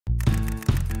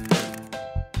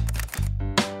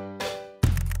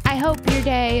hope your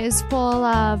day is full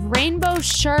of rainbow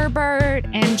sherbet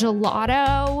and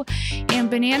gelato and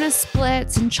banana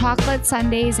splits and chocolate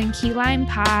sundaes and key lime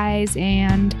pies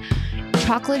and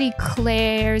chocolate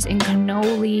eclairs and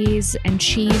cannolis and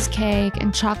cheesecake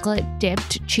and chocolate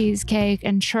dipped cheesecake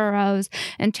and churros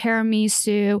and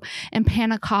tiramisu and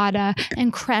panna cotta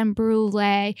and creme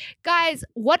brulee. Guys,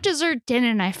 what dessert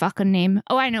didn't I fucking name?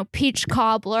 Oh, I know, peach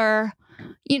cobbler.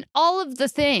 In all of the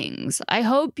things. I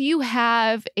hope you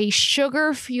have a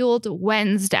sugar-fueled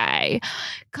Wednesday.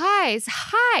 Guys,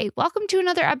 hi. Welcome to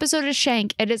another episode of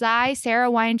Shank. It is I, Sara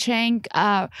Weinshenk,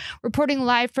 reporting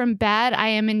live from bed. I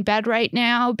am in bed right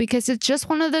now because it's just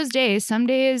one of those days. Some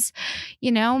days,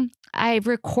 I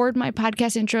record my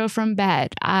podcast intro from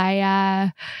bed.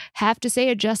 I have to say,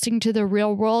 adjusting to the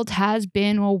real world has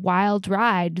been a wild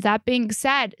ride. That being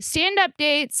said, stand-up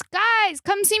dates. Guys,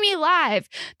 come see me live.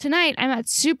 Tonight, I'm at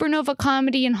Supernova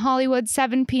Comedy in Hollywood,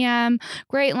 7 p.m.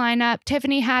 Great lineup.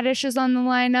 Tiffany Haddish is on the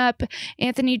lineup.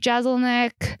 Anthony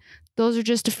Jeselnik. Those are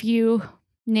just a few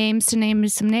names to name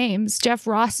some names. Jeff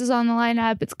Ross is on the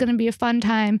lineup. It's going to be a fun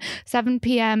time. 7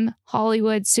 p.m.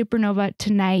 Hollywood Supernova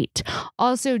tonight.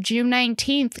 Also, June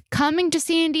 19th, coming to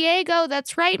San Diego.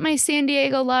 That's right, my San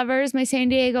Diego lovers, my San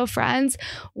Diego friends.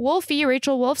 Wolfie,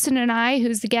 Rachel Wolfson, and I,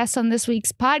 who's the guest on this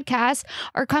week's podcast,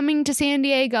 are coming to San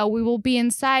Diego. We will be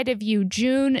inside of you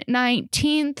June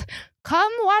 19th.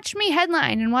 Come watch me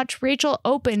headline and watch Rachel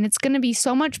open. It's going to be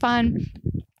so much fun.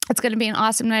 It's going to be an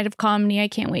awesome night of comedy. I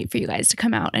can't wait for you guys to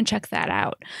come out and check that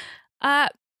out.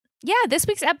 This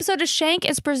week's episode of Shank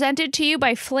is presented to you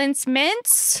by Flintt's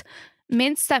Mints.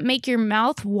 Mints that make your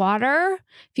mouth water.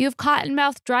 If you have cotton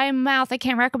mouth, dry mouth, I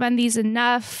can't recommend these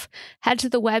enough. Head to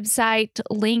the website,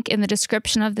 link in the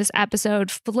description of this episode,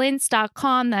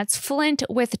 flints.com. That's Flintt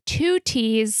with 2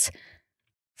 T's.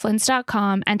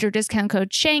 Flints.com. Enter discount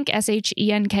code SHANK,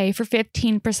 SHENK, for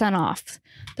 15% off.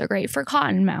 They're great for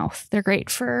cotton mouth. They're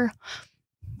great for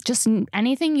just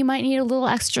anything you might need a little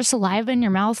extra saliva in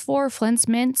your mouth for. Flintt's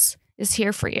Mints is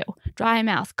here for you. Dry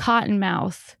mouth, cotton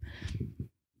mouth,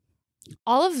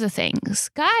 all of the things.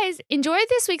 Guys, enjoy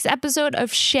this week's episode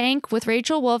of Shank with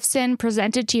Rachel Wolfson,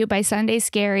 presented to you by Sunday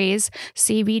Scaries,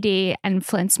 CBD, and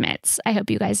Flintt's Mints. I hope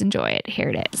you guys enjoy it. Here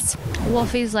it is.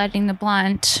 Wolfie's lighting the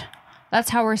blunt. That's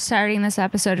how we're starting this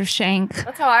episode of Shank.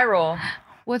 That's how I roll.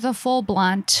 With a full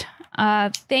blunt.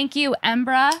 Thank you,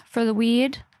 Embra, for the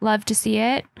weed. Love to see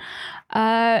it.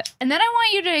 And then I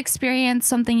want you to experience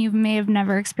something you may have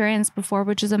never experienced before,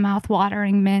 which is a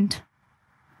mouth-watering mint.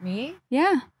 Me?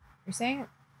 Yeah. You're saying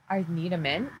I need a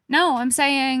mint? No, I'm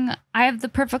saying I have the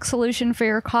perfect solution for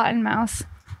your cotton mouth.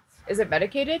 Is it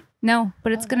medicated? No,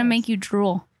 but it's going to make you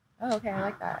drool. Oh, okay. I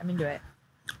like that. I'm into it.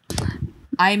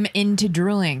 I'm into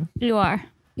drooling. You are.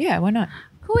 Yeah, why not?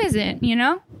 Who isn't,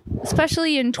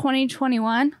 Especially in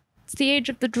 2021. It's the age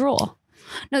of the drool.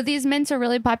 No, these mints are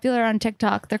really popular on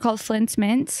TikTok. They're called Flintt's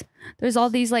Mints. There's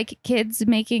all these kids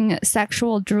making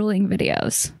sexual drooling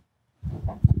videos.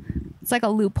 It's like a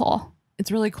loophole.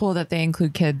 It's really cool that they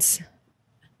include kids.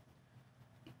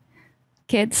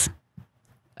 Kids?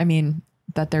 I mean,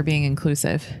 that they're being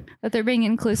inclusive. That they're being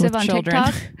inclusive on children.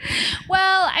 TikTok?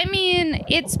 Well, I mean,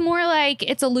 it's more like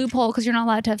it's a loophole because you're not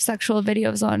allowed to have sexual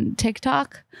videos on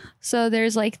TikTok. So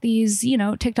there's these,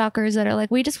 TikTokers that are like,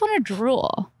 we just want to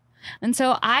drool. And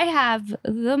so I have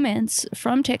the mints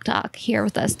from TikTok here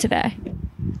with us today.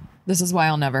 This is why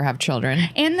I'll never have children.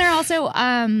 And they're also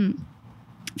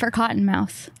for cotton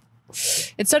mouth.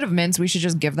 Instead of mints, we should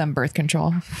just give them birth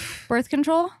control. Birth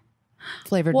control?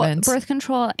 Flavored mints. Birth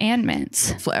control and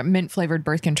mints. Mint flavored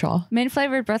birth control. Mint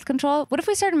flavored birth control? What if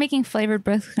we started making flavored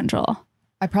birth control?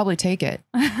 I'd probably take it.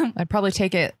 I'd probably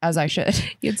take it as I should.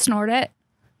 You'd snort it?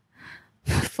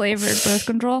 Flavored birth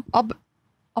control? I'll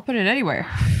put it anywhere.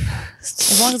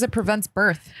 As long as it prevents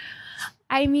birth.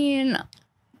 I mean,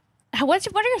 what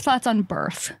are your thoughts on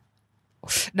birth?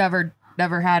 Never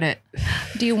had it.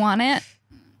 Do you want it?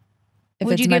 If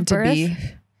Would it's you meant give birth? to be.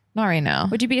 Not right now.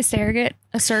 Would you be a surrogate?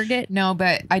 No,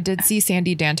 but I did see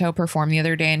Sandy Danto perform the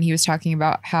other day, and he was talking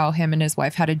about how him and his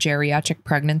wife had a geriatric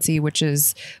pregnancy, which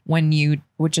is when you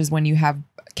have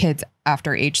kids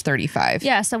after age 35.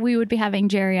 Yeah, so we would be having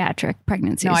geriatric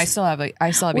pregnancies. No, I still have a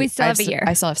year.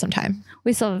 I still have some time.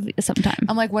 We still have some time.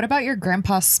 I'm like, what about your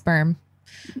grandpa's sperm?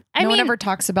 No one ever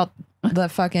talks about the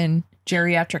fucking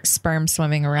geriatric sperm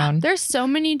swimming around. There's so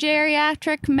many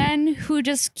geriatric men who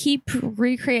just keep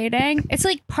recreating. It's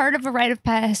like part of a rite of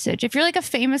passage. If you're a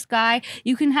famous guy,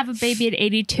 you can have a baby at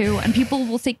 82 and people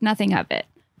will think nothing of it.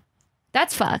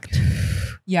 That's fucked.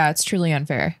 Yeah, it's truly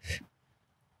unfair.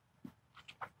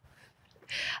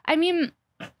 I mean,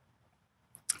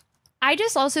 I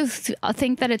just also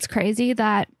think that it's crazy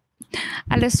that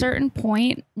at a certain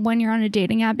point when you're on a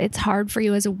dating app, it's hard for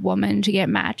you as a woman to get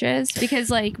matches because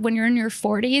like when you're in your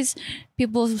 40s,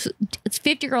 it's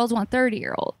 50-year-olds want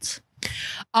 30-year-olds.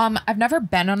 I've never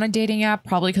been on a dating app,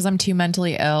 probably because I'm too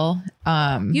mentally ill.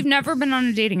 You've never been on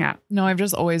a dating app? No, I've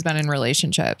just always been in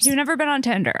relationships. You've never been on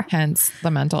Tinder? Hence the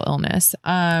mental illness.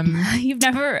 You've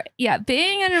never,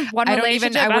 being in one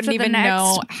relationship. I wouldn't even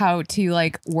know how to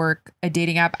like work a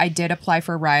dating app. I did apply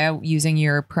for Raya using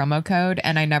your promo code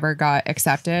and I never got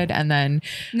accepted. And then,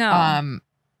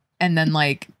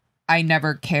 like I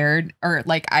never cared, or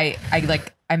like I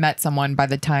met someone by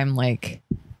the time like.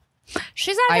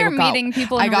 She's out here meeting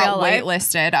people in real life. I got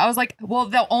waitlisted. I was like, well,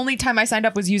 the only time I signed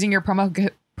up was using your promo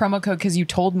code because you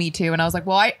told me to. And I was like,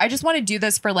 well, I just want to do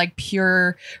this for like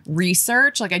pure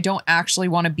research. Like I don't actually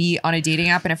want to be on a dating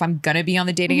app. And if I'm going to be on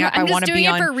the dating app, I want to be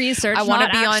on for research. I want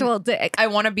to be actual dick. I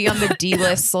want to be on the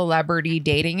D-list celebrity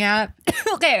dating app.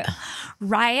 Okay.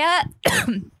 Raya,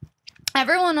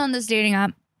 everyone on this dating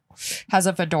app has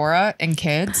a fedora and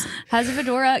kids.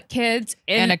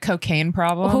 And a cocaine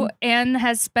problem. And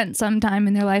has spent some time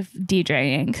in their life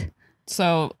DJing.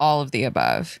 So all of the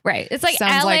above. Right. It's like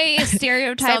sounds LA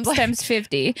stereotypes times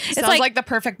 50. It's sounds like the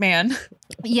perfect man.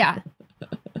 Yeah.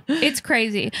 It's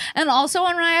crazy. And also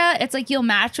on Raya, it's like you'll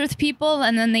match with people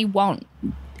and then they won't.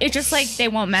 It's just like they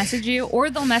won't message you, or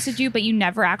they'll message you, but you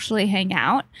never actually hang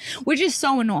out, which is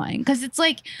so annoying because it's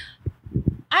like,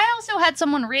 I also had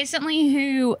someone recently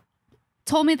who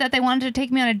told me that they wanted to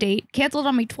take me on a date, canceled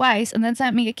on me twice, and then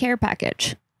sent me a care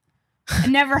package.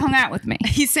 And never hung out with me.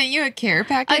 He sent you a care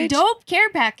package? A dope care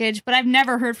package, but I've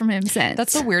never heard from him since.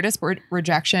 That's the weirdest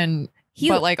rejection,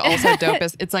 but like also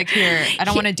dopest. It's like, here, I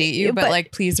don't want to date you, but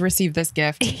like, please receive this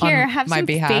gift here, on have my some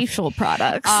behalf. Facial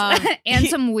products and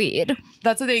some weed.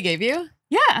 That's what they gave you?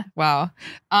 Yeah. Wow.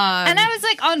 And I was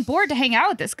like on board to hang out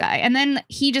with this guy. And then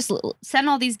he just sent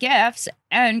all these gifts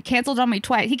and canceled on me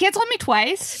twice. He canceled me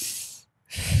twice.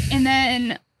 And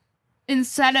then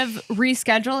instead of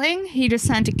rescheduling, he just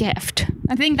sent a gift.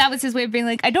 I think that was his way of being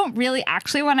like, I don't really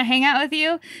actually want to hang out with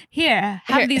you. Here,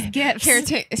 have these gifts. Here,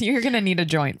 you're going to need a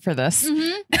joint for this.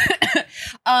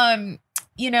 Mm-hmm.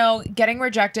 You know, getting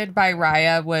rejected by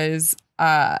Raya was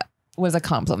a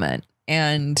compliment.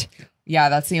 And yeah,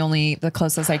 that's the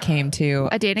closest I came to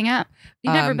a dating app.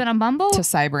 You've never been on Bumble? To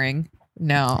cybering.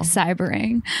 No.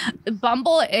 Cybering.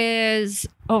 Bumble is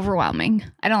overwhelming.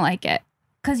 I don't like it.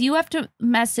 Because you have to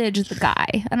message the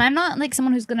guy. And I'm not like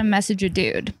someone who's going to message a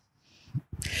dude.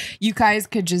 You guys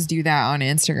could just do that on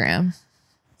Instagram.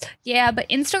 Yeah, but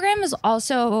Instagram is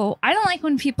also... I don't like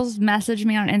when people message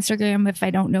me on Instagram if I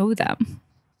don't know them.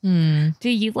 Do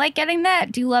you like getting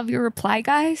that? Do you love your reply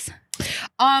guys?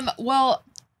 Well,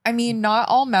 I mean, not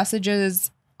all messages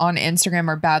on Instagram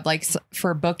are bad. Like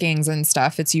for bookings and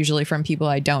stuff, it's usually from people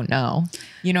I don't know.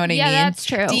 You know what I mean? Yeah, that's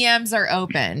true. DMs are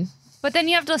open. But then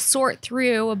you have to sort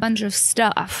through a bunch of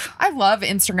stuff. I love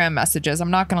Instagram messages.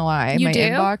 I'm not going to lie. You My do?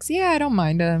 inbox. Yeah, I don't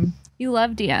mind them. You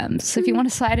love DMs. So if you want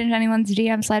to slide into anyone's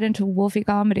DM, slide into Wolfie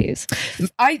Comedies.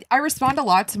 I respond a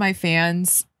lot to my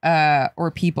fans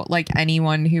or people, like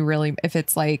anyone who really, if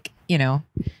it's like, you know,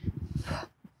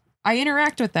 I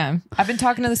interact with them. I've been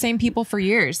talking to the same people for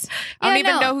years. I don't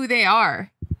even know who they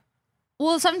are.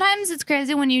 Well, sometimes it's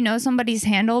crazy when you know somebody's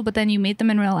handle, but then you meet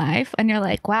them in real life and you're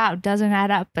like, wow, doesn't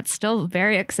add up, but still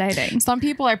very exciting. Some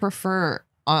people I prefer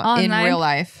in real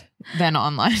life than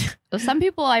online. Some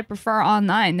people I prefer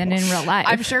online than in real life.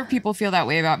 I'm sure people feel that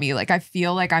way about me. Like I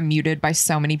feel like I'm muted by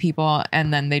so many people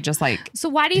and then they just like... So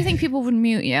why do you think people would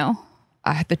mute you?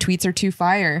 The tweets are too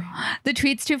fire. The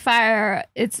tweets too fire.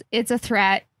 It's a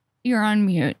threat. You're on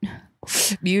mute.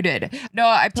 Muted. No,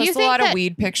 I post a lot of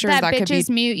weed pictures. That could be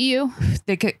mute you.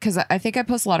 They could, because I think I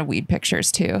post a lot of weed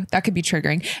pictures too. That could be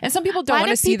triggering. And some people don't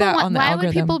want to see that on the algorithm. Why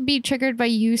would people be triggered by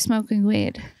you smoking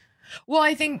weed? Well,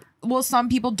 I think, some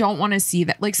people don't want to see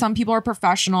that. Like some people are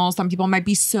professionals. Some people might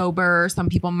be sober. Some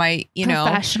people might,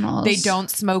 professionals. They don't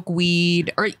smoke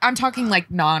weed. Or I'm talking like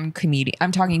non-comedian.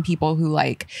 I'm talking people who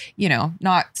like,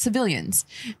 not civilians.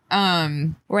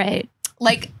 Right.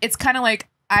 Like, it's kind of like,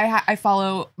 I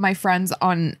follow my friends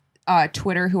on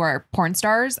Twitter who are porn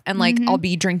stars, and like I'll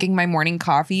be drinking my morning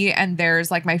coffee and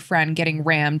there's like my friend getting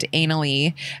rammed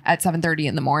anally at 7:30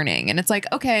 in the morning, and it's like,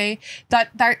 okay,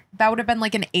 that would have been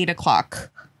like an 8 o'clock.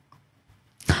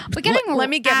 But let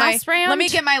me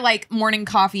get my like morning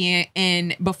coffee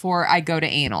in before I go to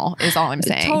anal is all I'm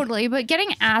saying. Totally, but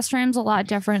getting ass ram's a lot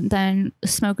different than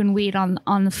smoking weed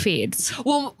on the feeds.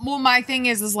 Well, my thing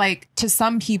is like to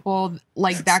some people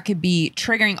like that could be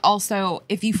triggering. Also,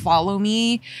 if you follow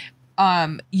me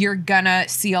you're gonna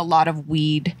see a lot of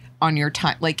weed on your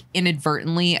time, like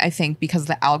inadvertently, I think, because of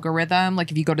the algorithm.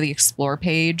 Like if you go to the explore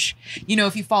page, you know,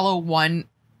 if you follow one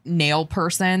nail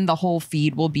person, the whole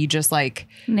feed will be just like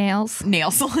nail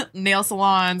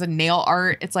salons and nail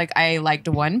art. It's like I liked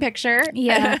one picture.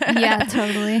 Yeah,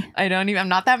 totally. I'm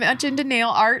not that much into nail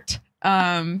art.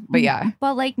 But yeah.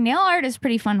 But like nail art is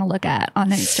pretty fun to look at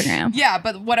on Instagram. Yeah,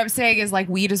 but what I'm saying is like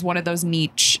weed is one of those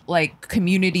niche like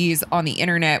communities on the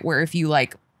internet where if you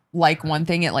like one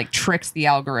thing, it like tricks the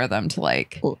algorithm to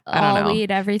like I don't know.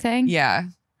 Weed everything. Yeah.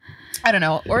 I don't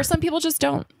know. Or some people just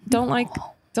don't like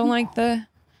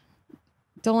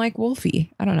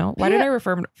Wolfie. I don't know. Why did I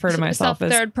refer to myself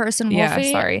as third person Wolfie?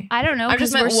 Yeah, sorry. I don't know. I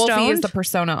just meant Wolfie is the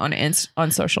persona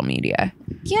on social media.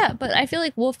 Yeah, but I feel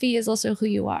like Wolfie is also who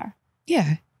you are.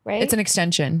 Yeah. Right? It's an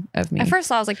extension of me. At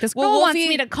first I was like, this girl wants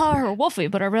me to call her Wolfie,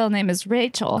 but her real name is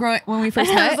Rachel. When we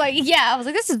first met? I was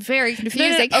like, this is very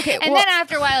confusing. Okay. And then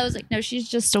after a while I was like, no, she's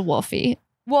just a Wolfie.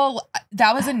 Well,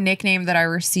 that was a nickname that I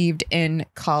received in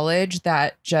college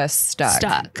that just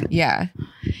stuck. Yeah,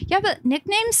 but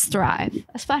nicknames thrive,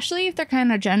 especially if they're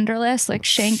kind of genderless, like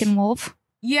Shank and Wolf.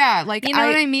 Yeah, like you know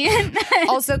what I mean?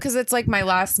 Also, because it's like my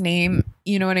last name,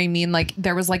 you know what I mean? Like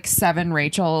there was like 7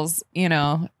 Rachels, you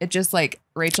know, it just like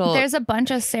Rachel. There's a bunch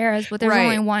of Sarahs, but there's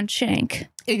only one Shank.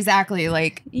 Exactly.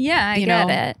 Like, yeah, I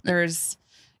get it.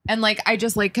 And like, I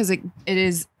just like, because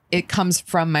it comes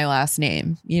from my last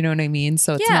name. You know what I mean?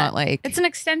 So it's not like. It's an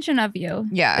extension of you.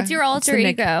 Yeah. It's your alter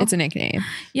ego. It's a nickname.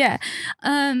 Yeah.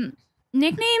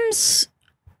 Nicknames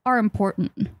are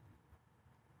important.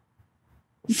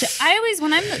 I always,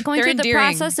 when I'm going through the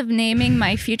process of naming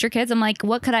my future kids, I'm like,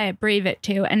 what could I abbreviate it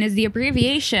to? And is the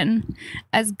abbreviation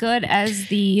as good as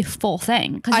the full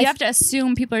thing? Because you have to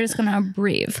assume people are just going to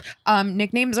abbreviate.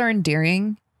 Nicknames are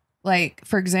endearing. Like,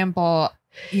 for example,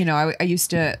 you know, I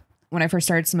used to, when I first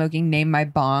started smoking, name my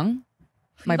bong.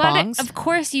 My bongs. Of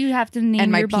course you have to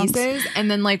name your bongs. Pieces. And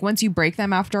then like once you break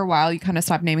them after a while, you kind of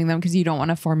stop naming them because you don't want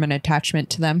to form an attachment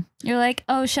to them. You're like,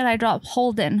 oh, should I drop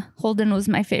Holden? Holden was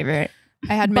my favorite.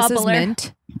 I had Mrs.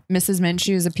 Mint. Mrs. Mint,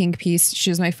 she was a pink piece.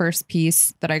 She was my first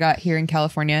piece that I got here in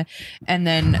California. And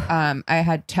then I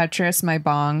had Tetris, my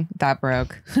bong. That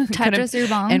broke. Tetris, your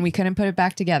bong. And we couldn't put it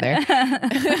back together.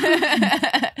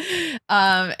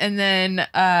 And then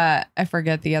I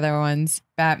forget the other ones.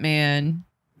 Batman,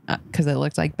 because it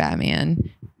looked like Batman.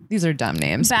 These are dumb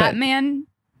names. Batman.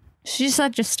 She's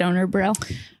such a stoner, bro.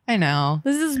 I know.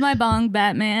 This is my bong,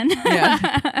 Batman.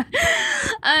 Yeah.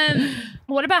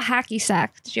 What about hacky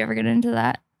sack? Did you ever get into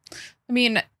that? I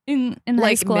mean, in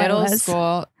like high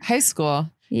school, high school.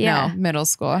 Yeah, no, middle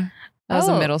school. That was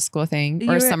a middle school thing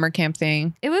or a summer camp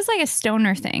thing. It was like a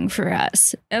stoner thing for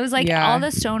us. It was like all the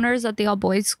stoners at the all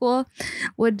boys school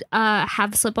would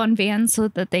have slip-on Vans so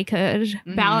that they could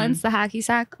balance the hacky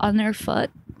sack on their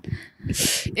foot.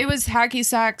 It was hacky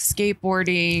sack,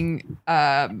 skateboarding,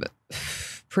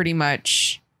 pretty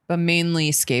much. But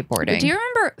mainly skateboarding. Do you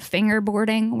remember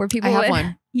fingerboarding where people I have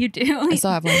one. You do? I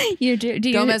still have one. You do? Do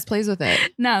you? Gomez plays with it.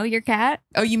 No, your cat?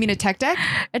 Oh, you mean a tech deck?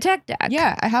 A tech deck.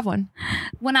 Yeah, I have one.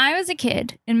 When I was a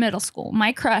kid in middle school,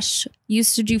 my crush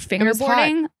used to do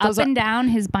fingerboarding up and down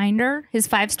his binder, his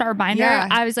 5-star binder. Yeah.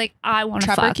 I was like, I want to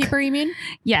fuck. Trapper keeper, you mean?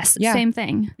 Yes, same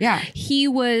thing. Yeah. He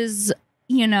was,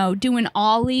 you know, doing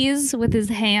ollies with his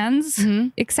hands.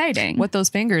 Exciting. What those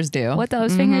fingers do.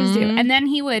 And then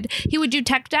he would do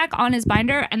tech deck on his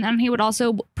binder, and then he would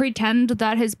also pretend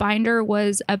that his binder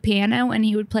was a piano, and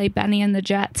he would play Benny and the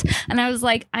Jets. And I was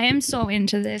like, I am so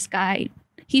into this guy.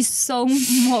 He's so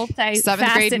multi-faceted.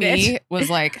 7th grade me was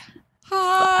like,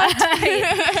 hot.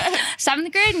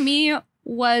 7th grade me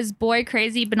was boy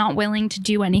crazy, but not willing to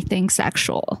do anything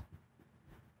sexual.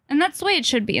 And that's the way it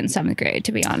should be in 7th grade,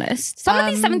 to be honest. Some of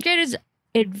these 7th graders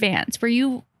advance. Were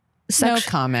you no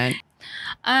comment.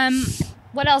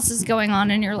 What else is going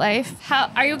on in your life?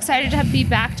 How are you excited to be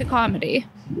back to comedy?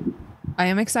 I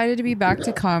am excited to be back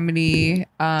to comedy.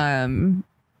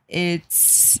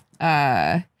 It's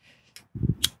it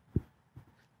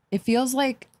feels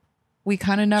like we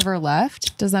kind of never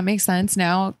left. Does that make sense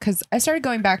now? Because I started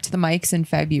going back to the mics in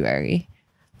February.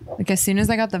 Like as soon as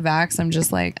I got the vax, I'm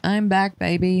just like, I'm back,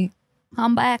 baby.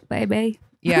 I'm back, baby.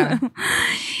 Yeah.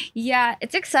 Yeah,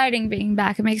 it's exciting being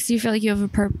back. It makes you feel like you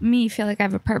have me feel like I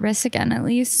have a purpose again, at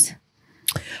least.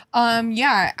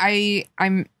 Yeah, I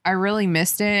really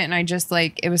missed it, and I just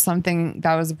like it was something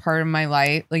that was a part of my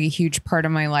life, like a huge part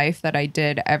of my life that I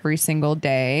did every single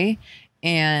day,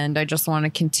 and I just want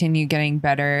to continue getting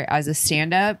better as a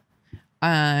stand-up.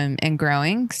 And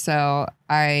growing. So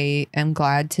I am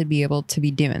glad to be able to be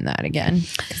doing that again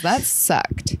because that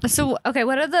sucked. So, okay.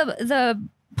 What are the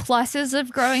pluses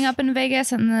of growing up in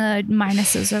Vegas and the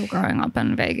minuses of growing up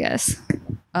in Vegas?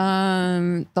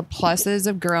 The pluses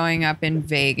of growing up in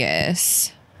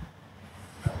Vegas.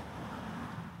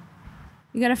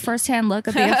 You got a firsthand look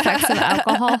at the effects of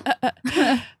alcohol.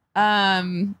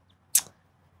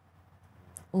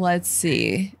 Let's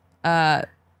see.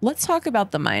 Let's talk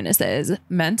about the minuses: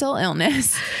 mental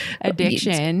illness,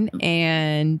 addiction,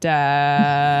 and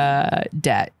debt.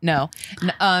 No,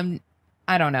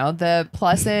 I don't know. The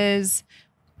pluses.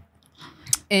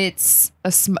 It's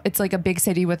like a big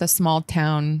city with a small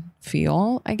town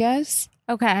feel, I guess.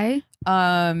 Okay.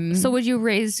 So would you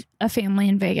raise a family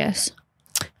in Vegas?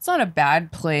 It's not a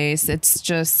bad place. It's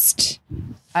just,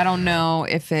 I don't know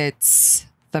if it's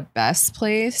the best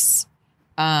place.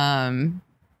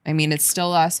 I mean, it's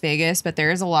still Las Vegas, but there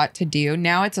is a lot to do.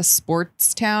 Now it's a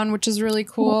sports town, which is really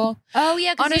cool. Oh,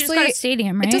 yeah, because you just got a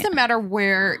stadium, right? It doesn't matter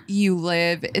where you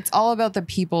live. It's all about the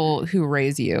people who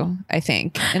raise you, I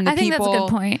think. And the I think people that's a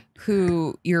good point.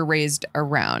 Who you're raised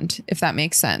around, if that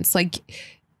makes sense. Like,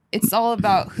 it's all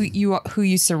about who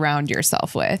you surround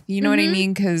yourself with. You know what I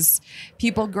mean? Because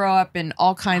people grow up in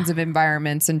all kinds of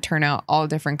environments and turn out all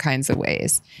different kinds of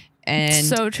ways. And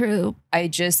so true. I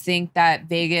just think that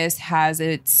Vegas has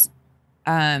its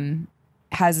appeal,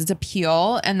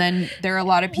 and then there are a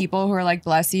lot of people who are like,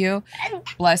 bless you.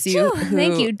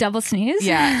 Thank you. Double sneeze.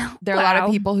 Yeah, there are a lot of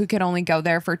people who could only go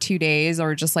there for 2 days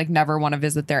or just like never want to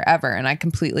visit there ever, and I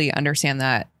completely understand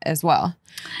that as well.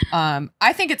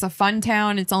 I think it's a fun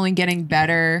town. It's only getting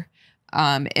better.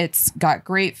 It's got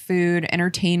great food,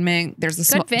 entertainment. There's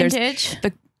good vintage. There's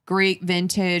the great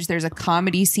vintage. There's a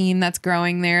comedy scene that's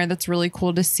growing there. That's really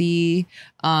cool to see.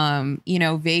 You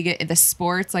know, Vegas, the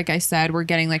sports, like I said, we're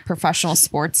getting like professional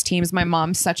sports teams. My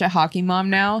mom's such a hockey mom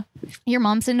now. Your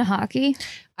mom's into hockey?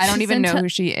 I don't even know who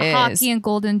she is. Hockey and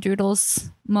golden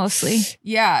doodles mostly.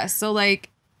 Yeah. So like,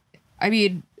 I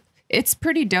mean, it's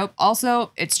pretty dope.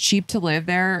 Also, it's cheap to live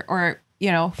there, or, you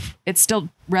know, it's still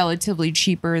relatively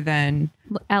cheaper than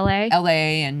LA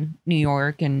and New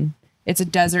York, and it's a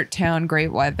desert town,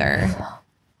 great weather.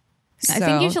 I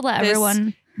think you should let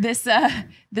everyone. This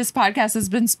podcast has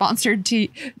been sponsored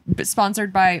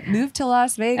by Move to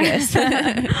Las Vegas.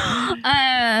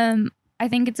 I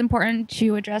think it's important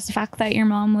to address the fact that your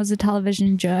mom was a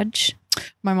television judge.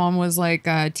 My mom was like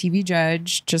a TV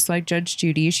judge, just like Judge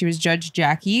Judy. She was Judge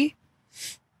Jackie.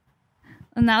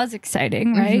 And that was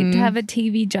exciting, right? To have a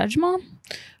TV judge mom?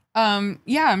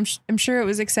 Yeah, I'm sure it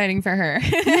was exciting for her.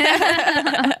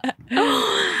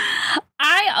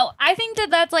 I think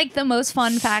that's like the most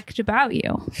fun fact about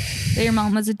you, that your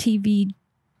mom was a TV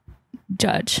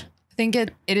judge. I think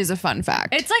it is a fun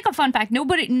fact. It's like a fun fact.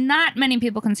 Not many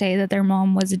people can say that their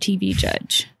mom was a TV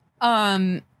judge.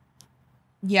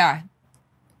 Yeah,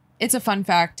 it's a fun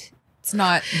fact. It's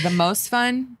not the most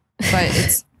fun,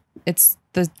 but it's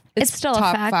still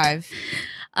top a fact.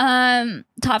 5.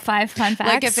 Top 5 fun facts.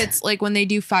 Like if it's like when they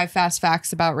do 5 fast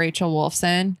facts about Rachel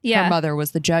Wolfson, her mother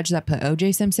was the judge that put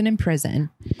O.J. Simpson in prison.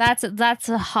 That's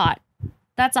a hot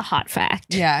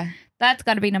fact. Yeah, that's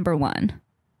got to be number 1.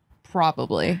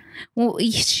 Probably. Well,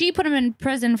 she put him in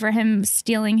prison for him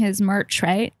stealing his merch,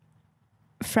 right?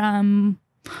 Didn't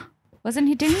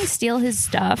he steal his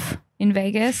stuff in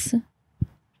Vegas?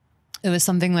 It was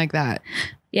something like that.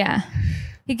 Yeah.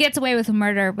 He gets away with a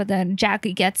murder, but then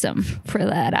Jackie gets him for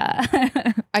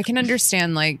that. I can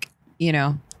understand, like, you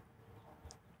know,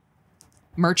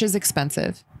 merch is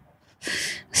expensive.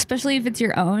 Especially if it's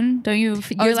your own. Don't you?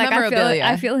 You're like,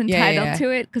 I feel entitled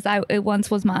to it because it once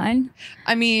was mine.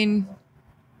 I mean,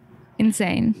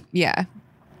 insane. Yeah.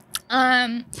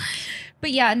 But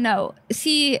yeah, no.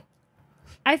 See,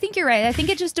 I think you're right. I think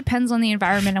it just depends on the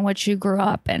environment in which you grew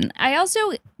up. And I also,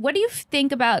 what do you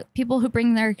think about people who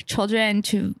bring their children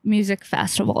to music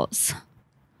festivals? Have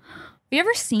you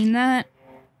ever seen that?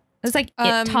 It's like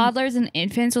toddlers and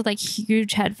infants with like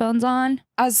huge headphones on.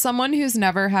 As someone who's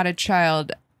never had a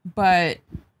child, but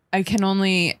I can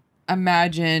only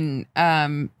imagine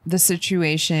the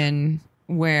situation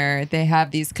where they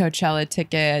have these Coachella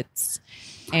tickets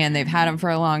and they've had them for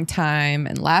a long time,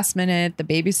 and last minute the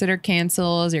babysitter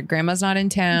cancels, your grandma's not in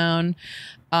town,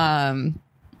 and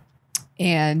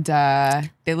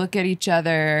they look at each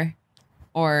other,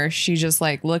 or she just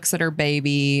like looks at her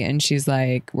baby and she's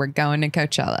like, we're going to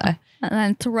Coachella, and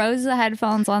then throws the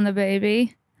headphones on the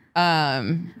baby.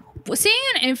 Seeing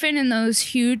an infant in those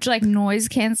huge like noise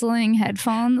canceling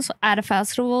headphones at a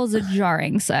festival is a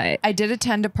jarring sight. I did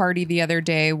attend a party the other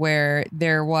day where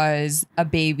there was a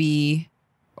baby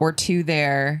or two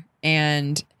there,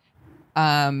 and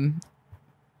I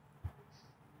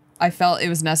felt it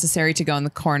was necessary to go in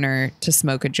the corner to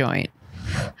smoke a joint.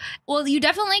 Well, you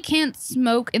definitely can't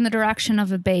smoke in the direction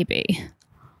of a baby.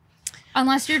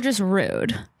 Unless you're just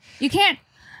rude. You can't.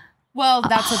 Well,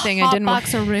 that's the thing. I didn't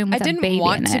box a room with I didn't a baby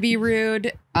want in to it. be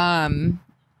rude.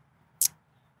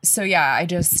 So yeah, I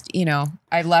just,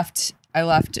 I left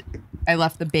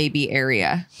the baby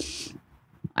area.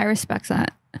 I respect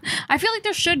that. I feel like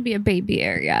there should be a baby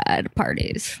area at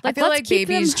parties. I feel like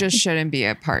babies just shouldn't be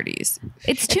at parties.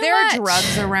 It's too If there much. are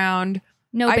drugs around,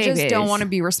 No I babies. just don't want to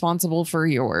be responsible for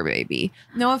your baby.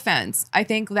 No offense. I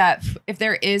think that if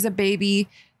there is a baby,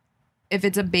 if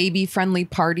it's a baby friendly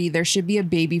party, there should be a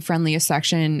baby friendly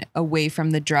section away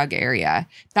from the drug area.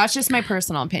 That's just my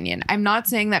personal opinion. I'm not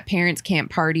saying that parents can't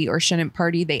party or shouldn't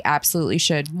party. They absolutely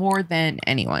should, more than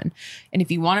anyone. And if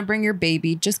you want to bring your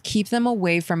baby, just keep them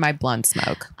away from my blunt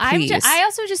smoke. Please. I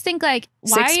also just think like,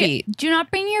 6 feet. do not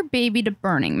bring your baby to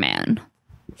Burning Man.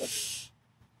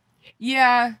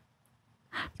 Yeah.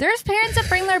 There's parents that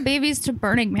bring their babies to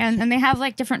Burning Man and they have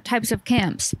like different types of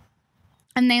camps.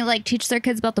 And they like teach their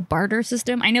kids about the barter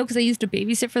system. I know because I used to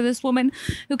babysit for this woman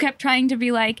who kept trying to be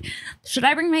like, should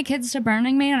I bring my kids to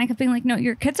Burning Man? And I kept being like, no,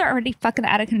 your kids are already fucking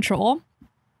out of control.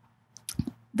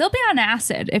 They'll be on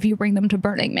acid if you bring them to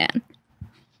Burning Man.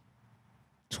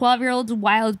 12-year-old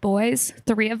wild boys,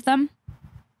 3 of them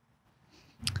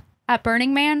at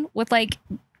Burning Man with like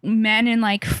men in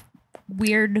like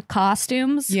weird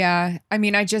costumes. Yeah. I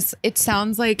mean, it just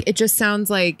sounds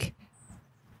like,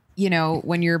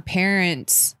 when you're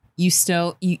parents, you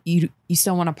still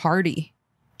want to party.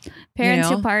 Parents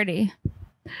who party.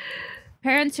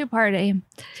 Parents who party.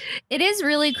 It is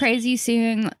really crazy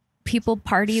seeing people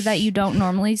party that you don't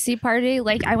normally see party.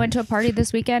 Like I went to a party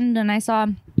this weekend and I saw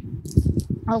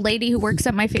a lady who works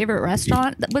at my favorite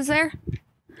restaurant that was there.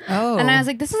 Oh. And I was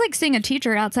like, this is like seeing a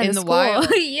teacher outside In of the school. wild?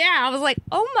 Yeah. I was like,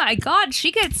 oh my God,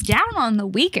 she gets down on the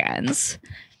weekends.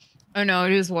 Oh no,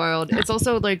 it is wild. It's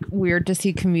also like weird to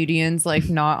see comedians like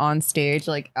not on stage,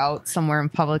 like out somewhere in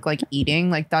public, like eating.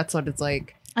 Like that's what it's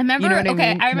like. I remember, You know what I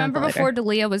mean? I remember Remember before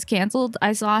Dalia was canceled,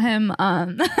 I saw him,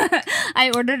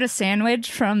 I ordered a sandwich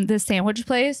from this sandwich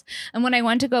place. And when I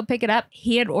went to go pick it up,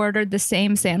 he had ordered the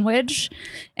same sandwich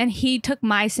and he took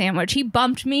my sandwich. He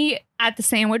bumped me at the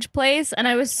sandwich place and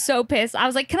I was so pissed. I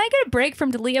was like, can I get a break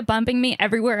from Dalia bumping me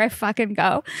everywhere I fucking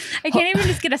go? I can't even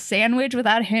just get a sandwich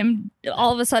without him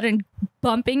all of a sudden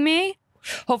bumping me.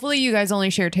 Hopefully you guys only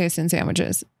share taste in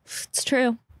sandwiches. It's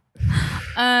true.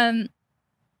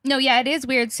 No, yeah, it is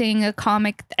weird seeing a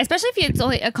comic, especially if it's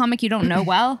only a comic you don't know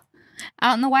well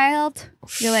out in the wild.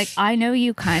 You're like, I know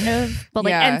you kind of, but like,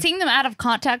 Yeah. and seeing them out of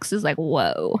context is like,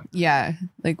 whoa. Yeah.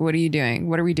 Like, what are you doing?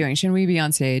 What are we doing? Shouldn't we be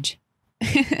on stage?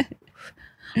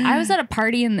 I was at a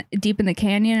party deep in the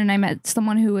canyon and I met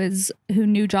someone who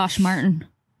knew Josh Martin.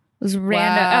 It was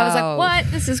random. I was Wow. like,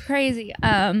 what? This is crazy.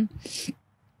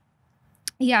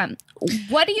 Yeah.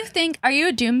 What do you think? Are you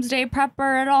a doomsday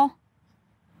prepper at all?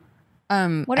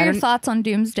 What are your thoughts on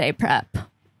doomsday prep?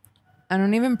 I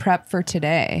don't even prep for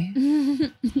today.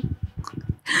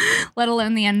 Let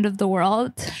alone the end of the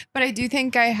world. But I do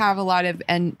think I have a lot of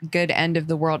good end of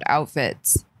the world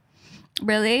outfits.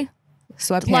 Really?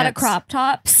 Sweatpants. A lot of crop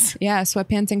tops. Yeah,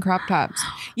 sweatpants and crop tops.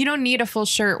 You don't need a full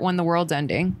shirt when the world's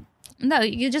ending. No,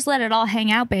 you just let it all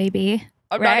hang out, baby.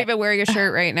 I'm Right? not even wearing a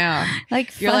shirt right now.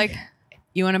 Like You're fuck. like,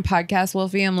 you want a podcast,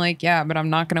 Wolfie? I'm like, yeah, but I'm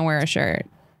not going to wear a shirt.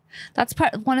 That's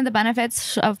one of the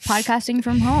benefits of podcasting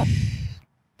from home.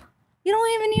 You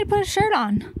don't even need to put a shirt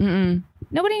on. Mm-mm.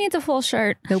 Nobody needs a full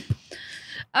shirt. Nope.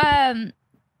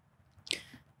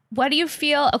 What do you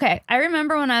feel? Okay, I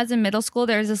remember when I was in middle school,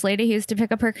 there was this lady who used to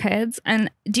pick up her kids. And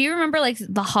do you remember like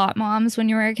the hot moms when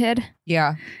you were a kid?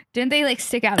 Yeah. Didn't they like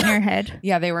stick out in your head?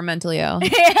 Yeah, they were mentally ill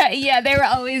Yeah, they were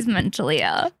always mentally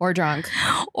ill. or drunk.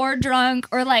 Or drunk,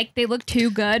 or like they looked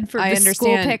too good for I the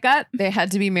school understand. pickup. They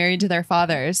had to be married to their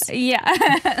fathers.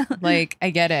 Yeah. Like,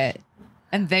 I get it.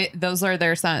 And those are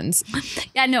their sons.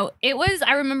 Yeah, no, it was,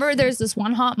 I remember there's this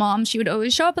one hot mom. She would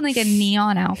always show up in like a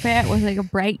neon outfit with like a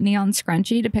bright neon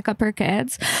scrunchie to pick up her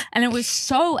kids. And it was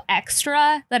so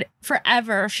extra that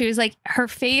forever she was like, her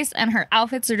face and her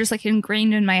outfits are just like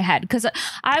ingrained in my head. Cause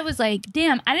I was like,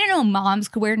 damn, I didn't know moms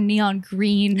could wear neon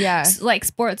green, Yeah. like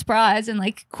sports bras and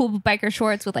like cool biker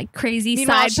shorts with like crazy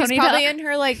Meanwhile, side she's ponytail. probably in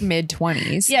her like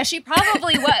mid-20s. Yeah, she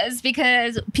probably was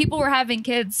because people were having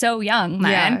kids so young,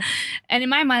 man. Yeah. And in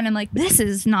my mind, I'm like, this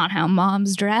is not how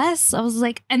moms dress. I was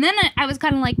like, and then I was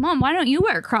kind of like, Mom, why don't you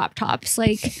wear crop tops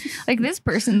like this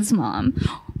person's mom?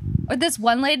 Or this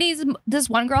one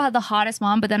girl had the hottest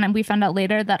mom, but then we found out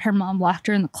later that her mom locked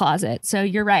her in the closet. So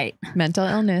you're right. Mental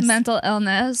illness. Mental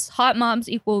illness. Hot moms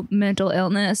equal mental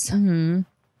illness. Mm-hmm.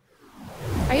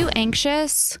 Are you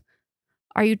anxious?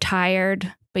 Are you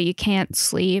tired? but you can't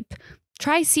sleep,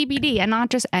 try CBD, and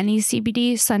not just any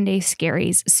CBD, Sunday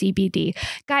Scaries CBD.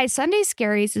 Guys, Sunday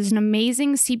Scaries is an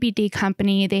amazing CBD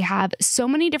company. They have so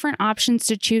many different options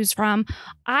to choose from.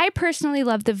 I personally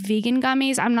love the vegan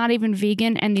gummies. I'm not even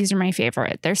vegan, and these are my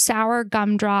favorite. They're sour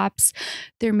gumdrops.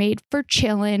 They're made for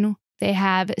chillin'. They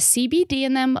have CBD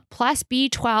in them, plus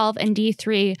B12 and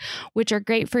D3, which are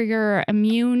great for your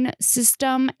immune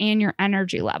system and your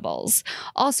energy levels.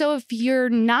 Also, if you're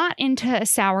not into a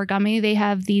sour gummy, they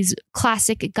have these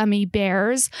classic gummy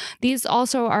bears. These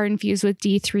also are infused with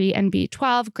D3 and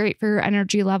B12, great for your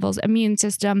energy levels, immune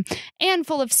system, and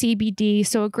full of CBD.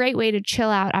 So a great way to chill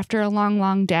out after a long,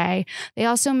 long day. They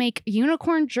also make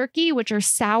unicorn jerky, which are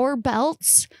sour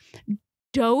belts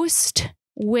dosed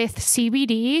with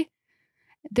CBD.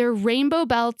 They're rainbow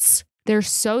belts. They're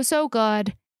so, so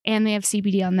good. And they have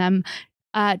CBD on them.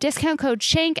 Discount code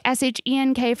SHENK,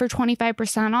 SHENK, for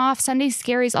 25% off. Sunday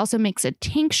Scaries also makes a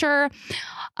tincture.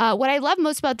 What I love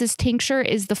most about this tincture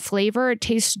is the flavor. It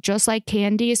tastes just like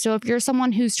candy. So if you're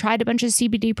someone who's tried a bunch of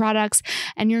CBD products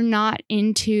and you're not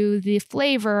into the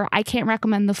flavor, I can't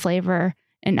recommend the flavor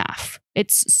enough.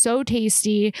 It's so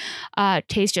tasty,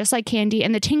 tastes just like candy.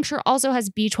 And the tincture also has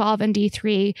B12 and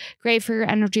D3, great for your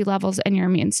energy levels and your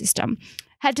immune system.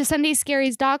 Head to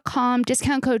sundayscaries.com,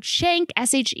 discount code SHENK,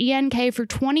 SHENK, for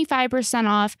 25%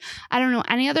 off. I don't know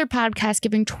any other podcast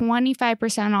giving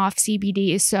 25% off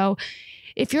CBD. So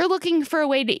if you're looking for a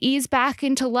way to ease back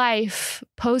into life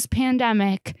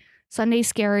post-pandemic, Sunday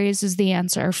Scaries is the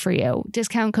answer for you.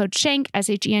 Discount code SHENK,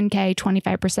 SHENK,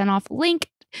 25% off. Link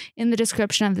in the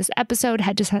description of this episode.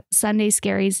 Head to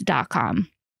sundayscaries.com.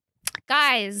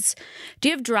 Guys, do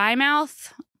you have dry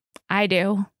mouth? I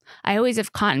do. I always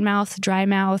have cotton mouth, dry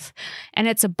mouth, and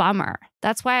it's a bummer.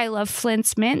 That's why I love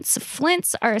Flintt's mints.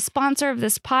 Flintt's are a sponsor of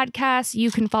this podcast. You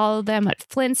can follow them at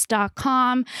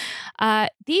flints.com.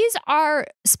 These are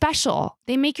special.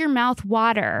 They make your mouth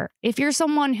water. If you're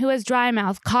someone who has dry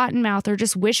mouth, cotton mouth, or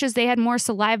just wishes they had more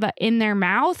saliva in their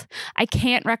mouth, I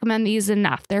can't recommend these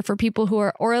enough. They're for people who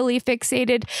are orally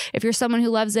fixated. If you're someone who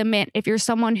loves a mint, if you're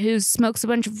someone who smokes a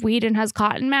bunch of weed and has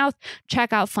cotton mouth,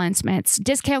 check out Flintt's mints.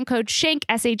 Discount code SHENK,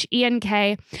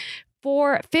 SHENK,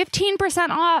 for 15%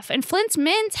 off. And Flintt's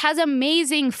Mints has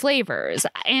amazing flavors,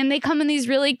 and they come in these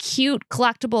really cute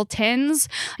collectible tins.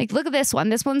 Like, look at this one.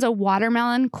 This one's a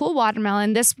watermelon, cool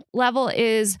watermelon. This level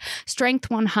is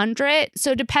strength 100.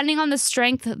 So depending on the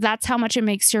strength, that's how much it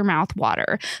makes your mouth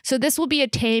water. So this will be a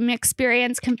tame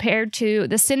experience compared to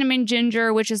the cinnamon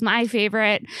ginger, which is my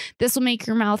favorite. This will make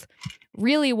your mouth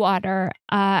really water,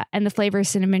 and the flavor is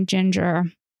cinnamon ginger.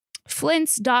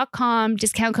 Flints.com,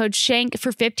 discount code SHENK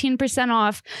for 15%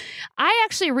 off. I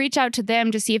actually reached out to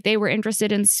them to see if they were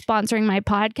interested in sponsoring my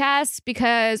podcast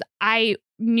because I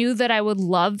knew that I would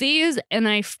love these, and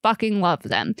I fucking love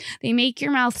them. They make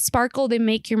your mouth sparkle. They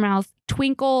make your mouth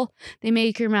twinkle. They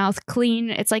make your mouth clean.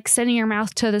 It's like sending your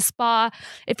mouth to the spa.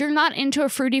 If you're not into a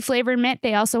fruity flavored mint,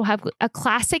 they also have a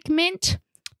classic mint.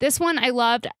 This one I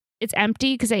loved. It's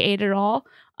empty because I ate it all.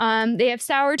 They have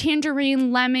sour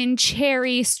tangerine, lemon,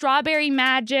 cherry, strawberry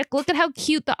magic. Look at how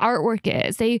cute the artwork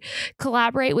is. They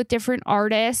collaborate with different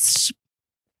artists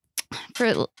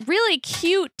for really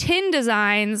cute tin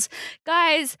designs.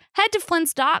 Guys, head to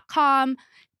flints.com.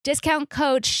 Discount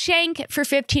code SHENK for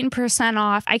 15%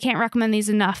 off. I can't recommend these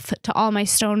enough to all my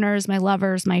stoners, my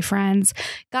lovers, my friends.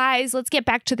 Guys, let's get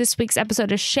back to this week's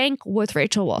episode of Shank with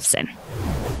Rachel Wolfson.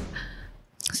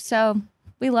 So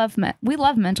we love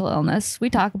mental illness.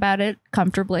 We talk about it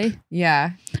comfortably.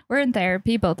 Yeah. We're in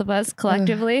therapy, both of us,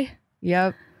 collectively. Ugh.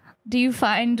 Yep. Do you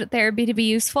find therapy to be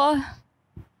useful?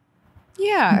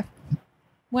 Yeah.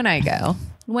 When I go.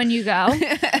 When you go.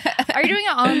 Are you doing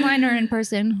it online or in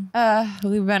person?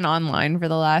 We've been online for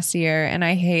the last year, and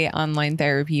I hate online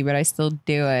therapy, but I still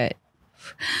do it.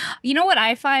 You know what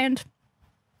I find?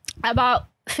 About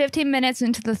 15 minutes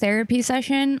into the therapy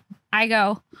session, I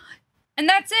go, and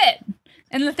that's it.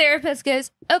 And the therapist goes,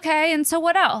 okay, and so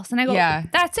what else? And I go, yeah,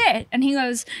 that's it. And he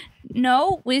goes,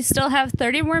 no, we still have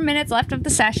 30 more minutes left of the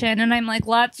session. And I'm like,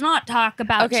 let's not talk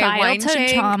about childhood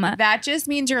trauma. That just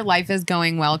means your life is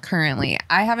going well currently.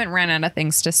 I haven't ran out of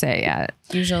things to say yet.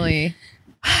 Usually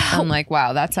I'm like,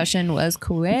 wow, that session was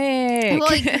quick.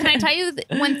 Well, can I tell you,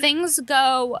 when things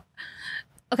go...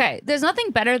 Okay, there's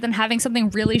nothing better than having something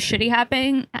really shitty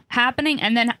happening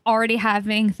and then already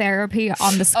having therapy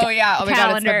on the calendar. Oh my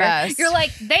God, it's the best. You're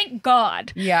like, thank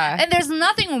God. Yeah. And there's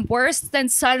nothing worse than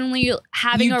suddenly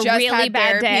having a really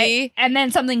bad day and then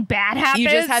something bad happens. You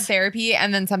just had therapy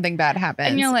and then something bad happens.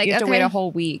 And you're like, you have to wait a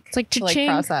whole week to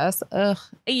process. Ugh.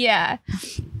 Yeah.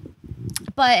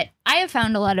 But I have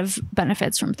found a lot of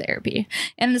benefits from therapy,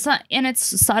 and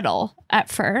it's subtle at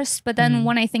first. But then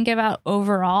when I think about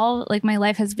overall, like my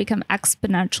life has become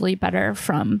exponentially better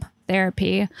from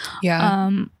therapy.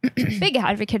 Yeah. Big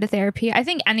advocate of therapy. I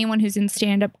think anyone who's in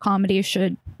stand-up comedy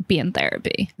should be in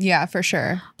therapy. Yeah, for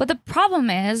sure. But the problem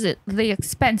is the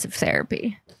expense of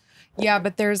therapy. Yeah,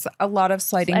 but there's a lot of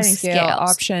sliding scale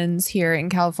options here in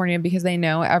California because they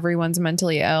know everyone's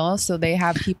mentally ill. So they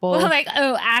have people like,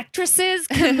 actresses,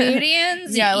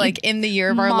 comedians. Yeah, like in the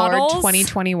year of our Lord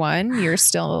 2021, you're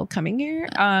still coming here.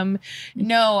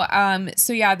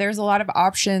 So yeah, there's a lot of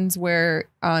options where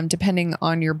depending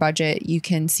on your budget, you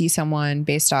can see someone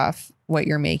based off what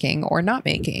you're making or not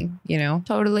making, you know?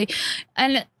 Totally.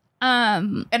 And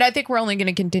I think we're only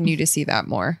going to continue to see that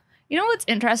more. You know what's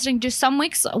interesting? Just some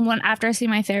weeks after I see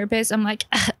my therapist, I'm like,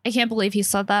 I can't believe he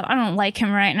said that. I don't like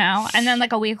him right now. And then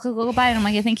like a week will go by and I'm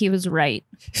like, I think he was right.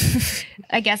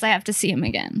 I guess I have to see him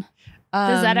again.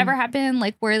 Does that ever happen?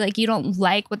 Like where like you don't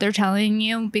like what they're telling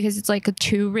you because it's like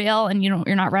too real and you're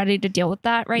not ready to deal with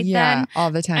that then? Yeah,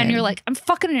 all the time. And you're like, I'm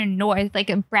fucking annoyed, like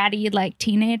a bratty like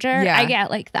teenager. Yeah. I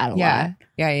get like that a lot.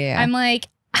 Yeah. I'm like,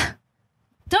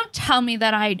 don't tell me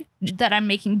that I'm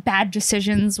making bad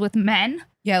decisions with men.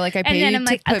 Yeah, like I pay you to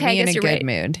put me in a good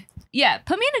mood. Yeah,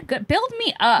 put me in a good, build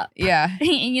me up. Yeah.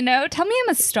 You know, tell me I'm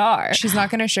a star. She's not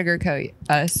going to sugarcoat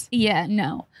us. Yeah,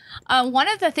 no. One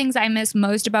of the things I miss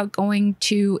most about going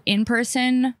to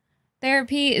in-person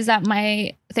therapy is that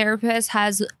my therapist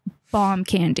has bomb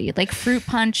candy, like fruit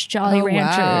punch, Jolly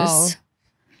Ranchers. Wow.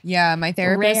 Yeah, my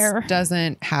therapist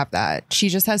doesn't have that. She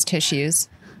just has tissues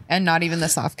and not even the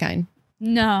soft kind.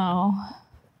 No.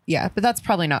 Yeah, but that's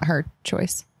probably not her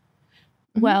choice.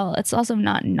 Well, it's also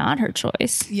not her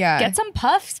choice. Yeah. Get some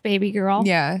puffs, baby girl.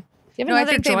 Yeah. No, I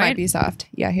think they might be soft.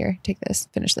 Yeah, here, take this.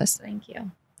 Finish this. Thank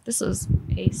you. This is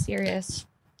a serious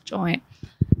joint.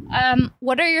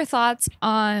 What are your thoughts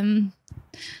on,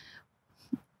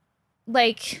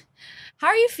 like, how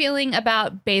are you feeling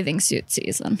about bathing suit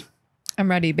season?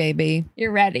 I'm ready, baby.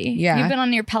 You're ready? Yeah. You've been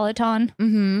on your Peloton?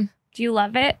 Mm-hmm. Do you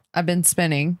love it? I've been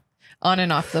spinning on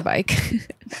and off the bike.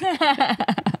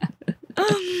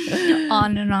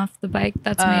 On and off the bike.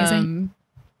 That's amazing.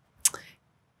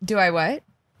 Do I what?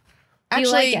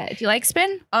 Actually, do you like it? Do you like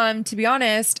spin? To be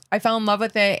honest, I fell in love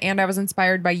with it and I was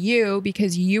inspired by you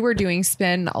because you were doing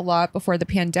spin a lot before the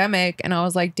pandemic. And I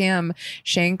was like, damn,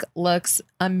 Shank looks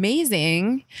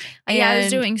amazing. Yeah, I was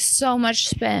doing so much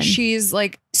spin. She's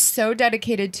like so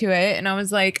dedicated to it. And I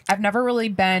was like, I've never really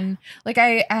been like,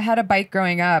 I had a bike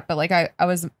growing up, but like I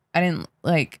didn't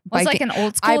like bike. Was like an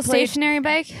old school stationary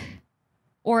bike?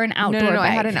 Or an outdoor bike? No, I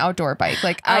had an outdoor bike.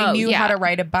 Like I knew how to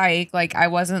ride a bike. Like I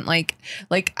wasn't like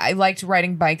I liked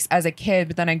riding bikes as a kid,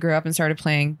 but then I grew up and started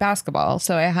playing basketball.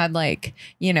 So I had like,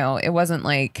 you know, it wasn't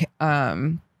like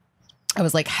I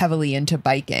was like heavily into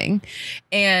biking.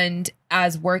 And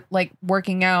as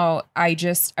working out, I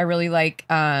really like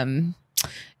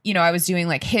you know, I was doing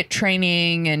like HIIT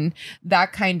training and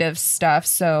that kind of stuff.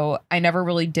 So I never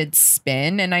really did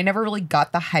spin and I never really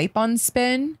got the hype on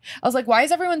spin. I was like, why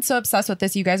is everyone so obsessed with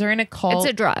this? You guys are in a cult.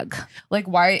 It's a drug. Like,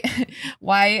 why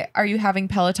are you having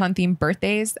Peloton themed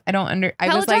birthdays? I don't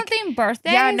Peloton themed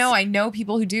birthdays? Yeah, no, I know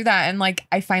people who do that and like,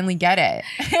 I finally get it.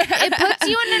 It puts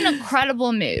you in an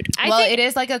incredible mood. Well, it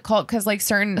is like a cult because like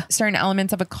certain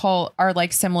elements of a cult are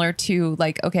like similar to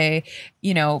like, okay,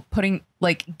 you know,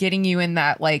 getting you in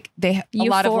that like a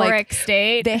lot of like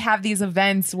state. They have these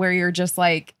events where you're just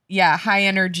like, yeah, high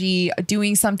energy,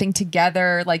 doing something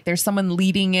together. Like there's someone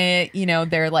leading it, you know,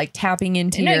 they're like tapping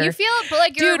into you feel it, but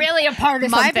like you're really a part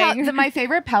of something. My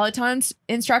favorite Peloton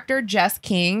instructor, Jess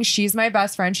King, she's my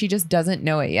best friend. She just doesn't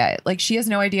know it yet. Like she has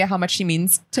no idea how much she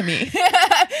means to me.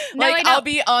 Like I'll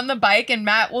be on the bike and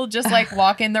Matt will just like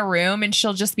walk in the room and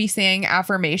she'll just be saying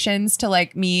affirmations to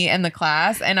like me and the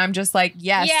class. And I'm just like,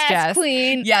 yes, Jess.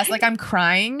 Queen. Yes, like I'm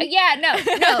crying. Yeah, no.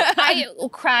 I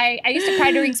cry. I used to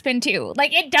cry during spin too.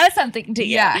 Like it does something to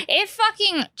you. Yeah. It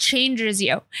fucking changes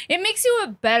you. It makes you a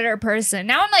better person.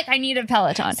 Now I'm like, I need a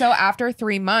Peloton. So after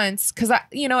 3 months, because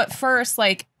you know, at first,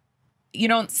 like you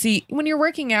don't see when you're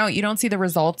working out, you don't see the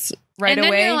results right away.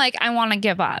 And then you're like, I want to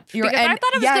give up. Because I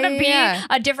thought it was going to be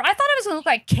a different. I thought it was going to look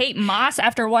like Kate Moss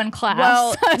after one class.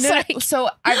 Well, so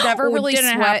I've never really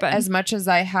sweat as much as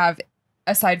I have,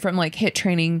 aside from like HIIT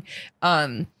training.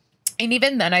 And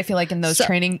even then, I feel like in those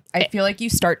training, I feel like you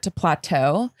start to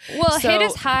plateau. Well, HIIT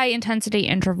is high intensity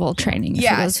interval training.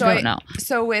 Yeah.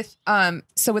 So with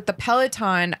the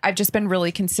Peloton, I've just been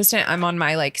really consistent. I'm on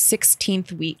my like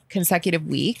 16th consecutive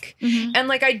week. Mm-hmm. And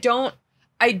like,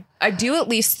 I do at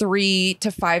least 3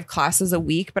 to 5 classes a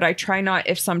week, but I try not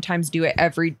if sometimes do it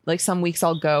every, like some weeks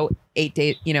I'll go 8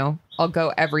 days, you know, I'll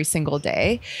go every single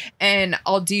day and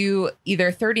I'll do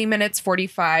either 30 minutes,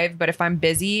 45. But if I'm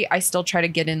busy, I still try to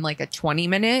get in like a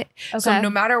 20-minute. Okay. So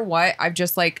no matter what, I've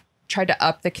just like tried to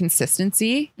up the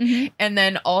consistency. And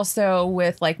then also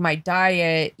with like my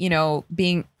diet, you know,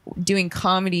 doing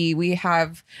comedy, we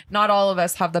have not all of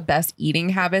us have the best eating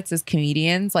habits as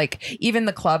comedians. Like even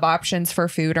the club options for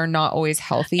food are not always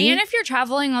healthy. And if you're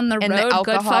traveling on the road,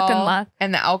 good fucking luck.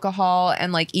 And the alcohol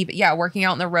and like even working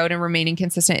out on the road and remaining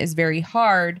consistent is very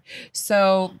hard.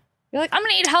 So you're like, I'm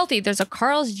gonna eat healthy. There's a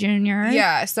Carl's Jr.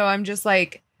 Yeah. So I'm just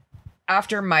like,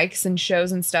 after mics and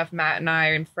shows and stuff, Matt and I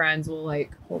and friends will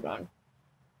like, hold on.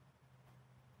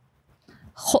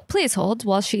 Please hold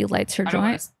while she lights her joint. I don't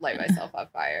want to light myself on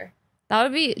fire. That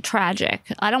would be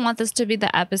tragic. I don't want this to be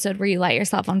the episode where you light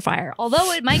yourself on fire.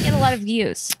 Although it might get a lot of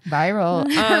views.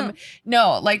 Viral.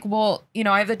 No, like, well, you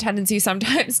know, I have the tendency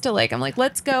sometimes to like, I'm like,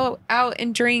 let's go out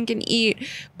and drink and eat.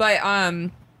 But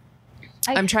I'm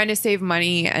trying to save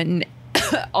money and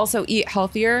also eat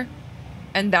healthier.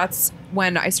 And that's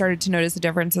when I started to notice the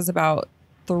differences about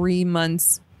 3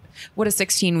 months. What is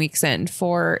 16 weeks in?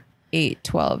 4, 8,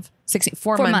 12. 16,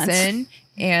 4 months in,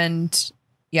 and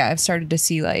yeah, I've started to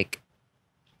see like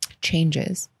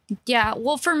changes. Yeah,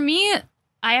 well, for me,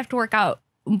 I have to work out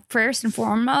first and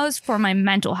foremost for my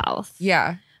mental health.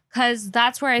 Yeah, because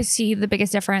that's where I see the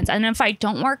biggest difference. And if I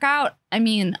don't work out, I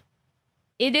mean,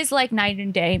 it is like night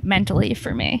and day mentally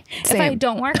for me. Same. If I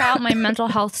don't work out, my mental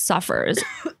health suffers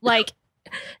like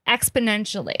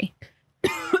exponentially.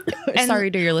 And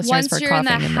sorry to your listeners for coughing. Once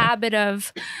you're in the habit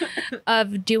of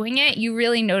doing it, you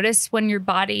really notice when your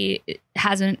body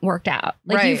hasn't worked out.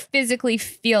 Like you physically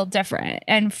feel different.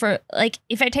 And for like,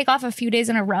 if I take off a few days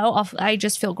in a row, I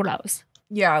just feel gross.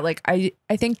 Yeah, like I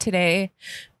think today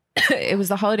it was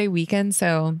the holiday weekend,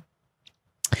 so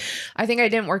I think I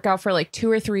didn't work out for like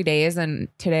 2 or 3 days. And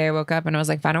today I woke up and I was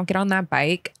like, if I don't get on that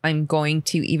bike, I'm going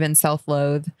to even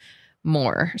self-loathe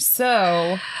more.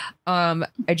 So I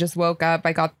just woke up.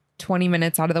 I got 20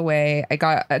 minutes out of the way. I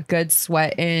got a good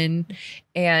sweat in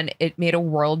and it made a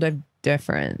world of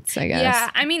difference, I guess. Yeah.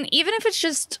 I mean, even if it's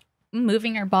just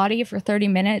moving your body for 30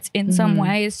 minutes in some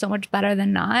way is so much better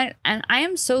than not. And I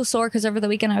am so sore because over the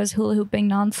weekend I was hula hooping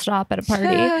nonstop at a party.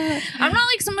 I'm not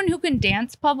like someone who can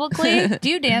dance publicly. Do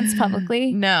you dance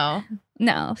publicly? No.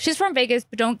 No, she's from Vegas,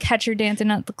 but don't catch her dancing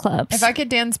at the clubs. If I could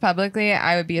dance publicly,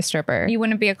 I would be a stripper. You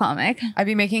wouldn't be a comic. I'd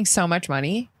be making so much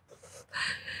money.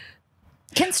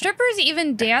 Can strippers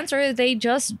even dance, or are they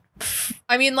just?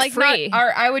 I mean, like, free?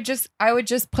 I would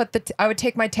just put I would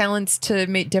take my talents to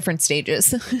make different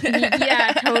stages.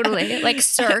 Yeah, totally. Like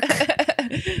Cirque.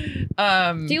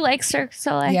 Do you like Cirque du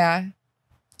Soleil? Yeah.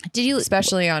 Did you,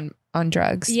 especially on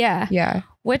drugs? Yeah. Yeah.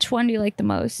 Which one do you like the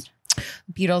most?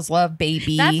 Beatles Love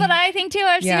Baby. That's what I think too.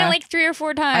 I've seen it like 3 or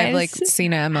 4 times. I've like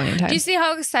seen it a million times. Do you see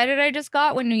how excited I just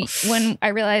got when I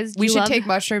realized we should take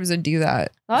mushrooms and do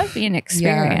that? That would be an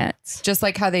experience. Yeah. Just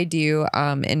like how they do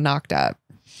in Knocked Up.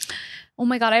 Oh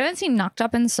my God, I haven't seen Knocked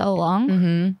Up in so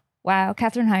long. Wow,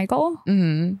 Katherine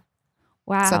Heigl.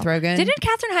 Wow. Seth Rogen. Didn't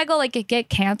Katherine Heigl like get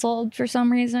canceled for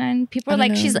some reason? People were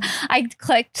like, I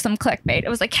clicked some clickbait. It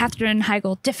was like Katherine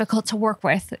Heigl, difficult to work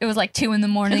with. It was like 2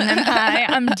 a.m. I'm high.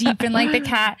 I'm deep in like the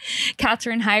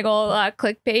Katherine Heigl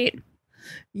clickbait.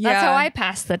 Yeah. That's how I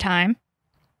pass the time.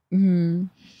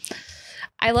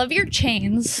 I love your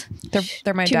chains.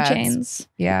 They're my 2 dad's. chains.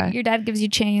 Yeah. Your dad gives you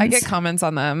chains. I get comments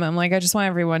on them. I'm like, I just want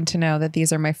everyone to know that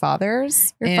these are my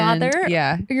father's. Your father?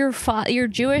 Yeah. Your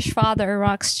Jewish father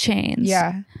rocks chains.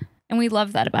 Yeah. And we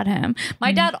love that about him.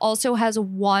 My dad also has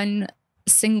 1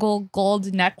 single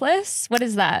gold necklace. What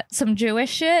is that? Some Jewish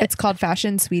shit? It's called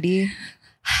Fashion Sweetie.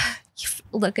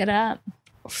 Look it up.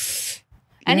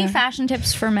 Any fashion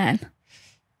tips for men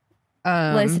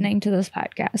listening to this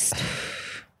podcast?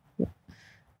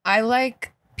 I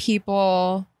like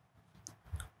people.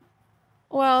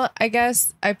 Well, I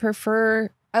guess I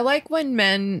like when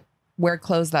men wear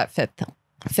clothes that fit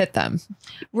them.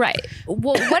 Right.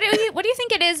 Well, what do you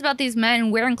think it is about these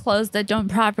men wearing clothes that don't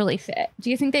properly fit?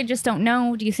 Do you think they just don't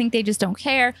know? Do you think they just don't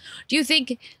care? Do you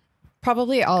think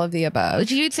probably all of the above?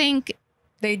 Do you think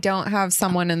they don't have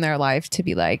someone in their life to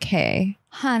be like, hey,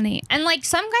 honey? And like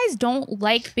some guys don't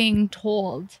like being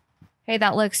told, hey,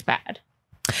 that looks bad.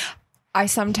 I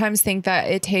sometimes think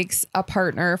that it takes a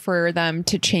partner for them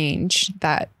to change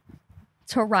that.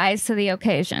 To rise to the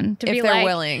occasion. To if be they're like,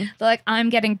 willing. They're like, I'm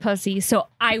getting pussy, so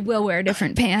I will wear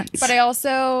different pants. But I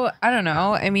also, I don't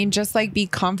know. I mean, just like be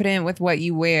confident with what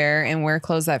you wear and wear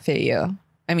clothes that fit you.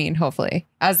 I mean, hopefully,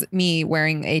 as me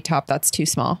wearing a top that's too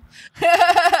small.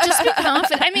 Just be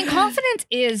confident. I mean, confidence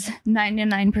is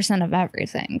 99% of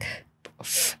everything.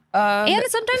 And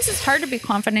sometimes it's hard to be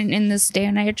confident in this day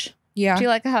and age. Yeah. Do you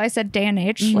like how I said day and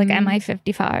age? Like, am I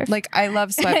 55? Like, I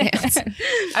love sweatpants.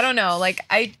 I don't know. Like,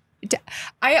 I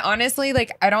honestly,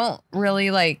 like, I don't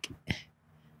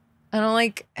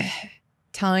like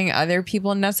telling other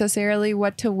people necessarily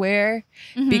what to wear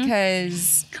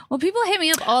because well, people hit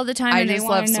me up all the time. I and just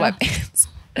love sweatpants.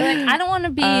 Like, I don't want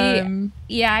to be.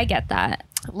 Yeah, I get that.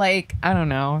 Like, I don't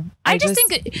know. I just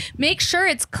think make sure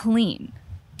it's clean.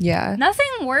 Yeah.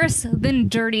 Nothing worse than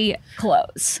dirty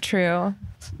clothes. True.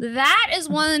 That is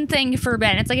one thing for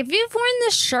Ben. It's like if you've worn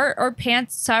this shirt or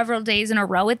pants several days in a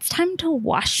row, it's time to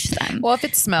wash them. Well, if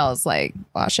it smells, like,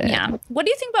 wash it. Yeah. What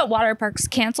do you think about water parks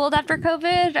canceled after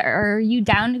COVID? Or are you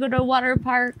down to go to a water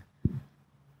park?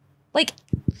 Like,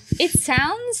 it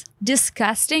sounds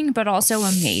disgusting, but also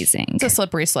amazing. It's a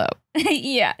slippery slope.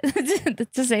 Yeah,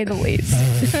 to say the least.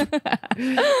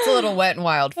 It's a little wet and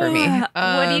wild for me.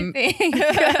 What do you think?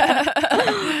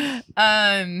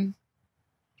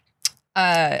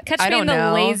 Catch me in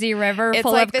the lazy river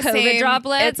full of COVID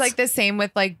droplets. It's like the same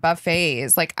with like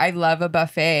buffets. Like, I love a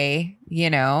buffet, you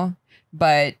know,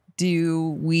 but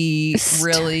do we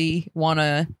really want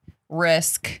to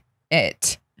risk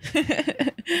it?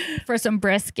 For some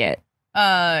brisket.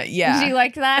 Yeah. Do you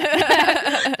like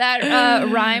that?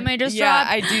 That rhyme I just dropped?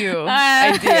 I do.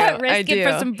 I do. Risk it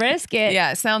for some brisket.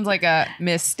 Yeah, it sounds like a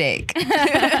mistake. Think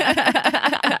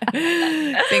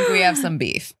we have some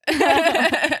beef.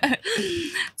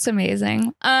 It's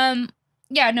amazing.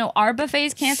 Yeah, no, our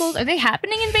buffets canceled. Are they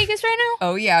happening in Vegas right now?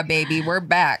 Oh yeah, baby, we're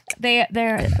back. They're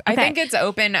okay. I think it's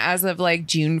open as of like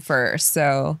June 1st.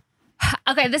 So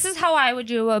okay, this is how I would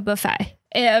do a buffet.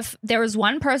 If there was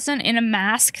one person in a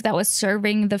mask that was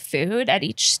serving the food at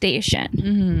each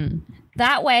station.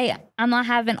 That way, I'm not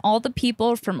having all the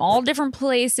people from all different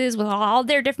places with all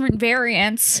their different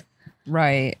variants.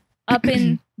 Right. Up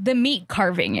in the meat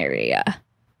carving area.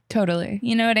 Totally.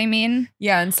 You know what I mean?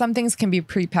 Yeah, and some things can be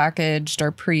pre-packaged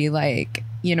or like,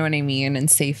 you know what I mean, and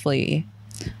safely.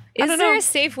 Is there a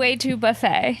safe way to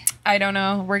buffet? I don't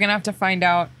know. We're going to have to find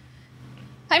out.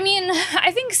 I mean,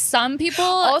 I think some people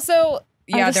also,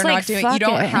 yeah, they're like, not doing, you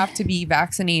don't have to be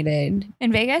vaccinated.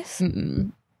 In Vegas?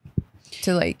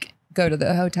 To like go to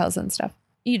the hotels and stuff.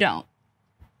 You don't.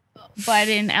 But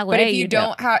in LA, but if you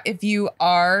don't have, if you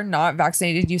are not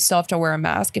vaccinated, you still have to wear a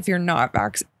mask. If you're not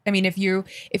if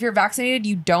you're vaccinated,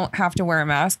 you don't have to wear a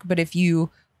mask. But if you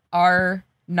are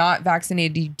not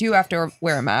vaccinated, you do have to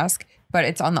wear a mask. But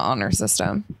it's on the honor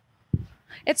system.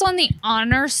 It's on the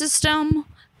honor system.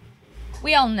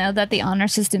 We all know that the honor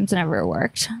system's never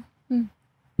worked.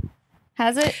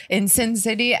 Has it? In Sin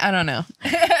City? I don't know.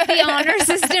 The honor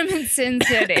system in Sin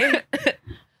City.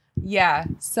 Yeah.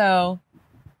 So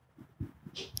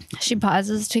she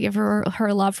pauses to give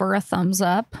her lover a thumbs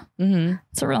up.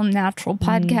 It's a real natural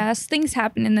podcast. Things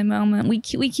happen in the moment. We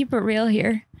keep it real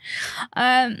here.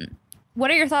 What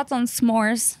are your thoughts on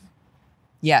s'mores?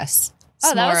 Yes.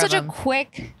 Oh, that was such a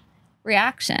quick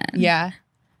reaction. Yeah.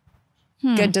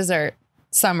 Good dessert.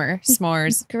 Summer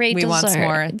s'mores. Great we dessert. Want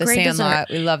s'more. The Great Sandlot.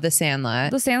 dessert. We love the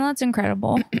Sandlot. The Sandlot's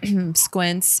incredible.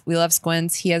 Squints. We love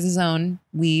Squints. He has his own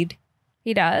weed.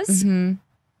 He does?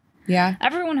 Yeah.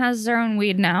 Everyone has their own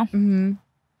weed now.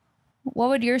 What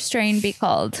would your strain be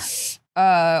called?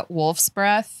 Wolf's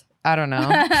Breath. I don't know.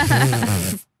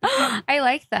 I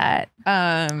like that.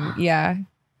 Yeah.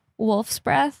 Wolf's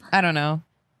Breath? I don't know.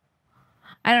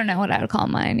 I don't know what I would call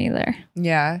mine either.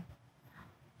 Yeah.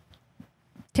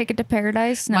 Ticket to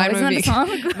Paradise? No, isn't that a song?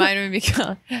 Mine would be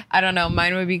called, I don't know.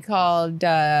 Mine would be called,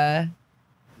 I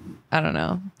don't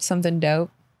know. Something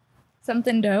dope.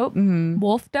 Something dope?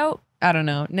 Wolf dope? I don't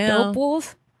know. No. Dope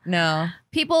wolf? No.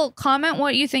 People comment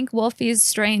what you think Wolfie's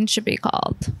strain should be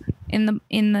called in the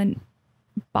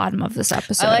bottom of this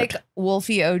episode. I like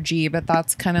Wolfie OG, but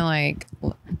that's kind of like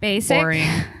basic. Boring.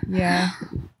 Yeah.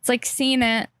 It's like seen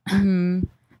it.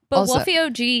 But also, Wolfie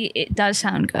OG, it does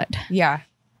sound good. Yeah.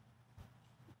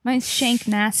 Mine's Shank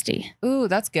Nasty. Ooh,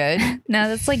 that's good. No,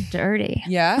 that's like dirty.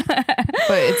 Yeah. But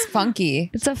it's funky.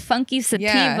 It's a funky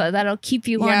sativa that'll keep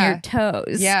you on your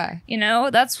toes. Yeah. You know,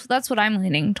 that's what I'm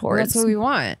leaning towards. That's what we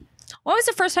want. When was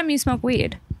the first time you smoked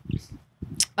weed?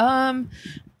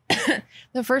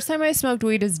 The first time I smoked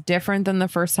weed is different than the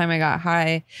first time I got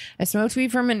high. I smoked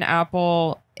weed from an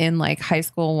apple in like high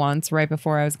school once, right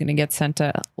before I was going to get sent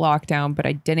to lockdown, but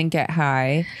I didn't get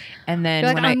high. And then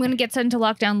you're like, I'm going to get sent to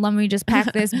lockdown. Let me just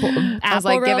pack this apple. I was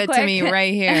like, give it quick. to me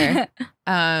right here.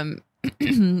 And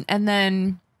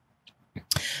then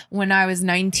when I was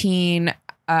 19,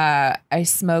 I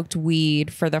smoked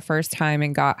weed for the first time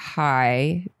and got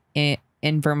high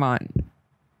in Vermont.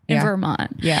 In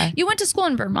Vermont. Yeah. You went to school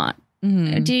in Vermont.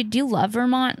 Mm-hmm. Do you love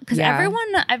Vermont? Because everyone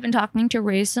I've been talking to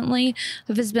recently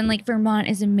has been like, Vermont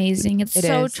is amazing. It's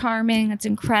so charming. It's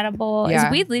incredible. Yeah.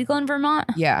 Is weed legal in Vermont?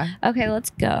 Yeah. Okay,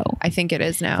 let's go. I think it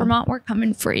is now. Vermont, we're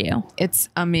coming for you. It's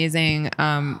amazing.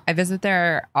 I visit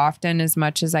there often as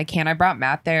much as I can. I brought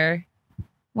Matt there.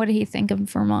 What did he think of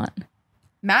Vermont?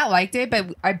 Matt liked it,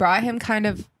 but I brought him kind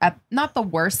of at not the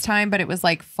worst time, but it was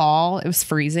like fall. It was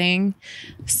freezing.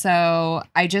 So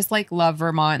I just like love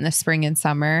Vermont in the spring and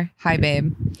summer. Hi,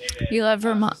 babe. Hey, babe. You love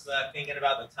Vermont. I was just, thinking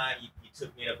about the time you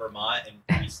took me to Vermont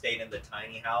and we stayed in the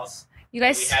tiny house. You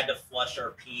guys, we had to flush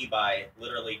our pee by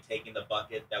literally taking the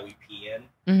bucket that we pee in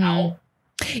Mhm. out.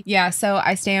 Yeah, so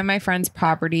I stay on my friend's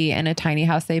property in a tiny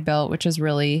house they built, which is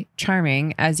really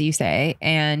charming, as you say.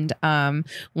 And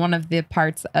one of the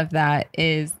parts of that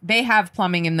is they have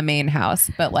plumbing in the main house,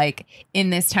 but like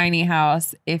in this tiny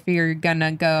house, if you're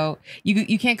gonna go,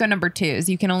 you can't go number twos.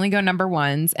 You can only go number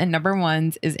ones, and number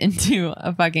ones is into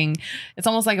a fucking. It's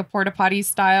almost like a porta potty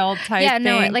style type. yeah,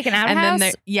 no, thing. like an And outhouse.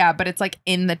 then yeah, but it's like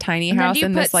in the tiny And then house do you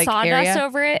in put this like sawdust area.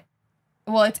 over it?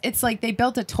 Well, it's like they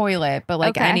built a toilet, but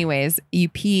like Okay. anyways, you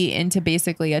pee into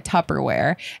basically a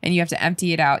Tupperware and you have to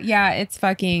empty it out. Yeah, it's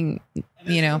fucking, And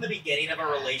this you know. was the beginning of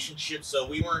our relationship, so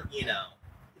we weren't,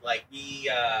 like we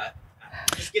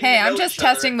just getting Hey, to know I'm just each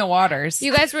other. testing the waters.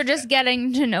 You guys were just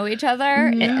getting to know each other.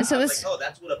 Mhm. And Yeah, so I was this. like, oh,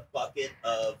 that's what a bucket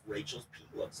of Rachel's pee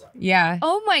looks like. Yeah.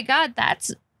 Oh my God,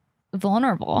 that's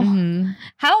vulnerable. Mhm.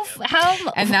 How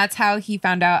And that's how he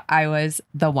found out I was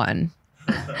the one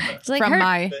it's like from her,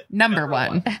 my number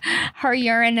one. her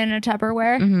urine in a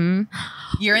Tupperware. Mhm.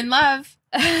 You're in love.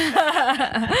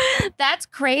 That's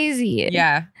crazy.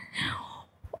 Yeah.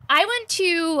 I went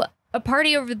to a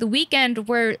party over the weekend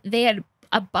where they had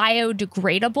a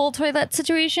biodegradable toilet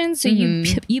situation. So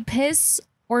you piss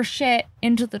or shit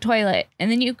into the toilet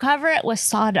and then you cover it with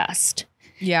sawdust.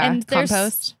 Yeah. And there's-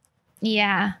 Compost.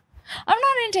 Yeah. I'm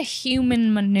not into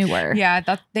human manure. Yeah,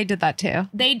 they did that too.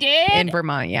 They did? In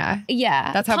Vermont, yeah.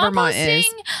 Yeah. That's how Vermont is.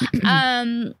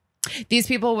 Composting, These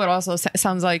people would also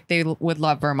sounds like they would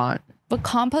love Vermont. but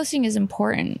composting is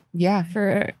important Yeah.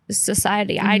 for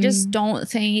society. I just don't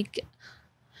think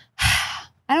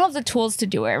I don't have the tools to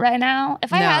do it right now.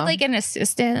 If I had No. like an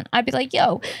assistant, I'd be like,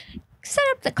 yo, set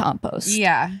up the compost.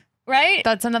 Yeah. Right?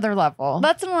 That's another level.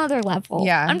 That's another level.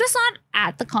 Yeah. I'm just not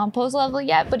at the compost level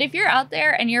yet. But if you're out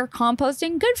there and you're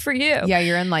composting, good for you. Yeah,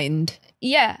 you're enlightened.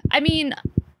 Yeah. I mean,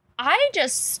 I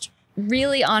just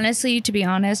really honestly, to be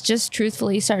honest, just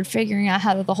truthfully started figuring out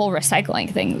how the whole recycling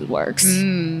thing works.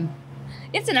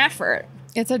 It's an effort.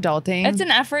 It's adulting. It's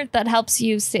an effort that helps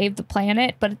you save the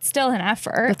planet, but it's still an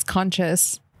effort. That's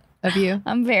conscious of you.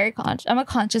 I'm very conscious. I'm a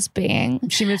conscious being.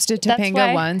 She moves to That's Topanga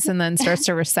why- once and then starts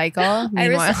to recycle.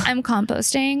 Meanwhile, I'm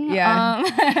composting. Yeah.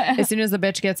 as soon as the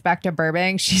bitch gets back to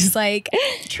Burbank, she's like,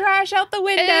 trash out the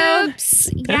window. Oops.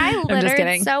 Yeah, I I'm just littered.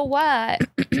 kidding. So what?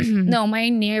 No, my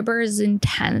neighbor is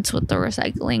intense with the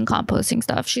recycling, composting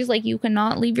stuff. She's like, you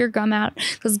cannot leave your gum out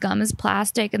because gum is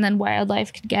plastic and then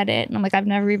wildlife could get it. And I'm like, I've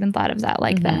never even thought of that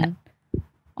like that.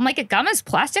 I'm like, a gum is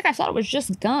plastic? I thought it was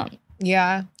just gum.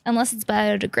 Yeah. Unless it's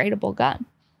biodegradable gum.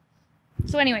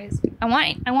 So anyways, I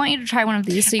want you to try one of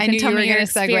these so you I can knew tell you were me your going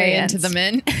to segue experience. into the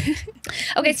mint.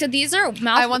 Okay, so these are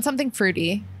mouth. I want something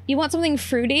fruity. You want something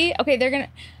fruity? Okay,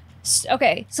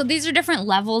 okay, so these are different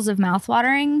levels of mouth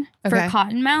watering for Okay.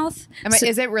 cotton mouth. So-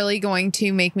 Is it really going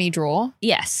to make me drool?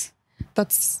 yes.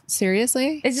 That's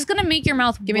seriously? It's just gonna make your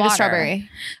mouth Give me water. the strawberry.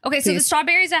 Okay, so the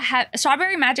please.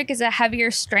 strawberry magic is a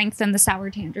heavier strength than the sour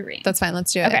tangerine. That's fine.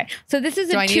 Let's do it. Okay, so this is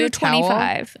Do a I need a towel?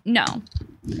 225. No, Are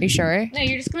you sure? no,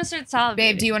 you're just gonna start salivating.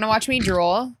 Babe, do you want to watch me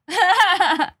drool?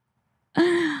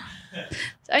 I'm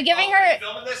giving Oh, her you're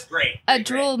filming this? Great. a Great,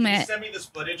 drool Can you mitt. send me this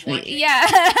footage when you Yeah,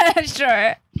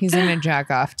 sure. He's going to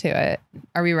jack off to it.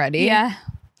 Are we ready? Yeah.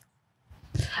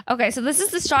 Okay, so this is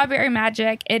the strawberry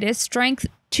magic. It is strength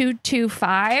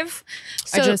 225.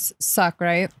 So I just suck,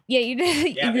 right? yeah, you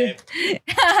did. Yeah, you did.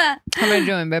 How am I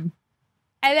doing, babe?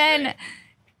 And then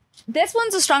this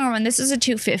one's a stronger one. This is a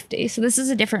 250. So this is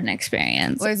a different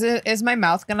experience. Is my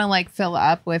mouth going to like fill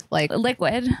up with like...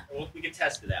 Liquid. Well, we can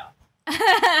test it out.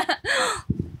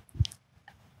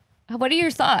 What are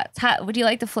your thoughts? Would you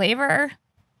like the flavor?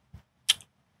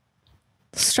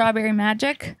 Strawberry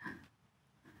magic.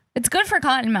 It's good for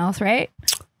cotton mouth, right?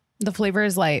 The flavor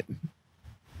is light.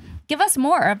 Give us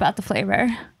more about the flavor.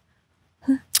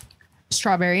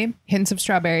 Strawberry. Hints of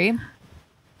strawberry.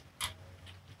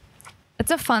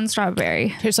 It's a fun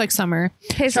strawberry. Tastes like summer.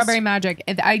 Tastes Strawberry magic.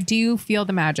 I do feel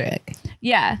the magic.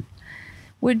 Yeah.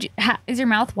 Is your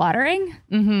mouth watering?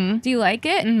 Mm-hmm. Do you like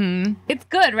it? Mm-hmm. It's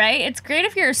good, right? It's great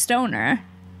if you're a stoner.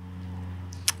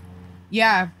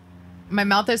 Yeah. My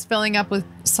mouth is filling up with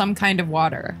some kind of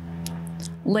water.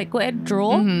 Liquid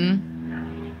drool?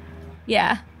 Mm-hmm.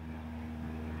 Yeah.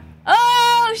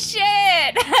 Oh,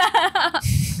 shit!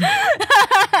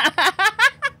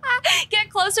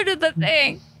 Get closer to the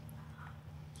thing.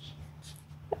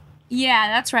 Yeah,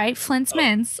 that's right. Flint's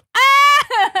mints.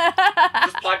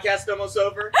 This podcast almost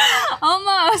over.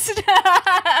 Almost.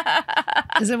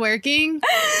 Is it working?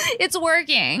 It's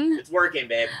working. It's working,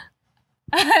 babe.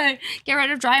 Get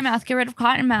rid of dry mouth. Get rid of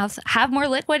cotton mouth. Have more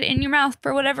liquid in your mouth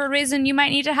for whatever reason you might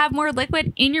need to have more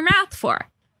liquid in your mouth for.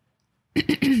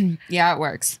 Yeah, it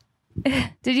works.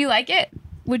 Did you like it?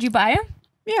 Would you buy them?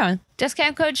 Yeah.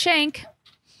 Discount code Shank.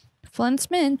 Flint's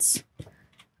mints.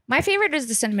 My favorite is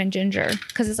the cinnamon ginger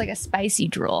because it's like a spicy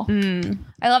drool.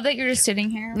 I love that you're just sitting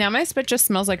here. Now my spit just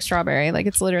smells like strawberry. Like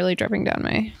it's literally dripping down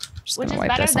my. Which is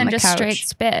better than just straight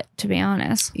spit, to be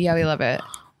honest. Yeah, we love it.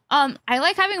 I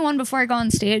like having one before I go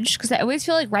on stage because I always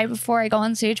feel like right before I go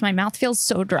on stage, my mouth feels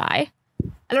so dry.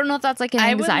 I don't know if that's like an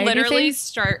anxiety I would literally thing.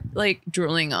 start like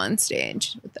drooling on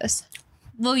stage with this.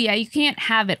 Well, yeah, you can't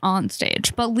have it on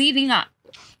stage, but leading up,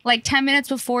 like 10 minutes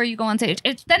before you go on stage,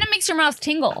 then it makes your mouth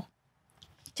tingle,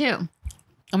 too.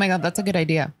 Oh my God, that's a good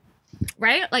idea.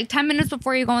 Right? Like 10 minutes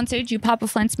before you go on stage, you pop a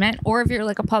Flint's mint, or if you're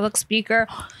like a public speaker,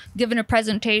 giving a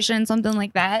presentation, something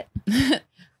like that.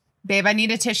 Babe, I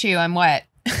need a tissue. I'm wet.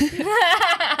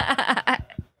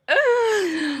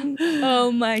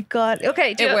 Oh my God.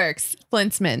 Okay. It works.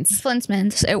 Flint's mints. Flint's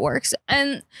mints. It works.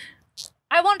 And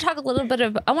I want to talk a little bit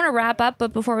I want to wrap up,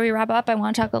 but before we wrap up, I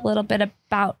want to talk a little bit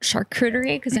about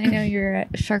charcuterie because I know you're a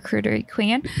charcuterie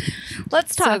queen.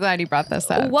 Let's talk. So glad you brought this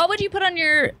up. What would you put on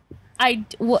your,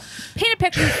 paint a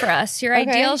picture for us, your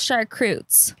ideal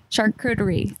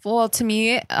charcuterie. Well, to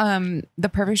me, the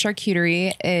perfect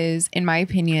charcuterie is, in my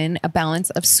opinion, a balance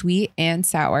of sweet and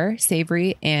sour,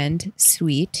 savory and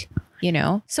sweet, you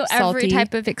know. So salty. every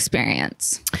type of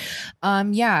experience.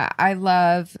 Yeah, I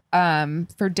love,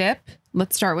 for dip,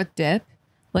 let's start with dip.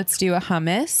 Let's do a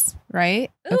hummus,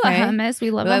 right? Ooh, a hummus. We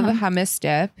love a hummus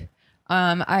dip.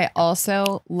 I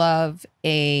also love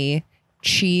a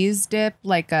cheese dip,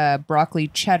 like a broccoli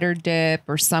cheddar dip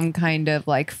or some kind of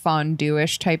like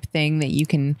fondue-ish type thing that you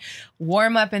can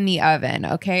warm up in the oven.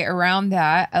 Okay. Around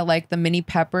that, I like the mini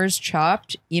peppers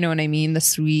chopped. You know what I mean? The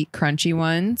sweet, crunchy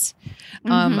ones.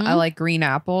 I like green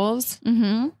apples.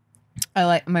 I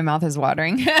like, my mouth is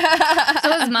watering. So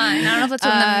is mine. I don't know if it's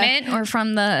from the mint or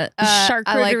from the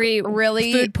charcuterie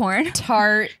really food porn.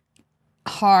 Tart,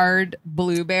 hard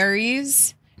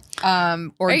blueberries.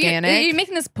 Organic. Are you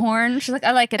making this porn? She's like,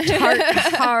 I like a tart,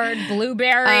 hard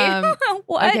blueberry.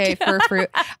 What? Okay, for fruit.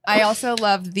 I also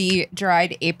love the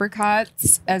dried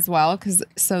apricots as well,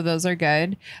 so those are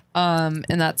good. And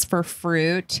that's for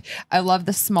fruit. I love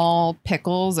the small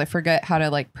pickles. I forget how to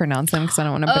like pronounce them because I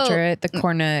don't want to butcher it. The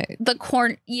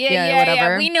corn. Yeah,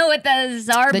 whatever. We know what those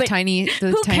are, but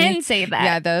who can say that?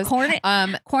 Yeah, those.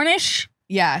 Cornish.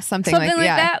 Yeah, something like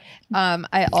that.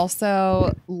 I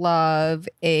also love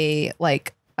a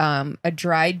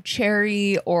dried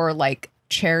cherry or like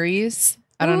cherries.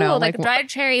 I don't know, like dried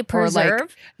cherry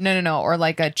preserve. Or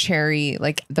like a cherry,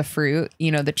 like the fruit.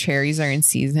 You know, the cherries are in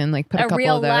season. Like put a couple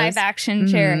real of those. live action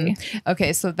cherry.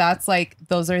 Okay, so that's like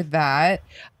those are that.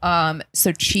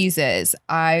 So cheeses.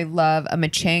 I love a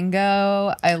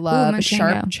manchego. I love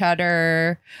sharp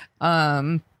cheddar.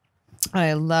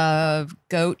 I love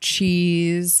goat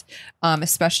cheese,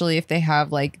 especially if they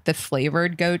have like the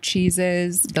flavored goat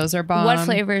cheeses. Those are bomb. What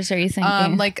flavors are you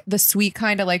thinking? Like the sweet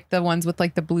kind of like the ones with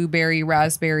like the blueberry,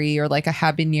 raspberry, or like a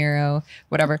habanero,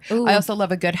 whatever. Ooh. I also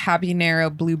love a good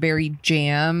habanero blueberry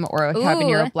jam or a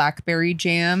habanero blackberry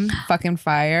jam. Fucking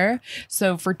fire.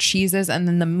 So for cheeses and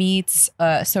then the meats,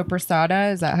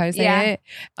 sopressata, is that how you say it?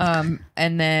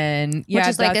 And then which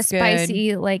is like a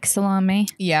spicy like salami.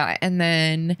 Yeah, and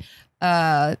then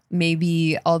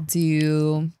maybe I'll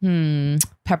do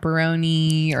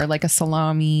pepperoni or like a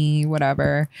salami,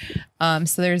 whatever.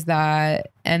 So there's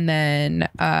that, and then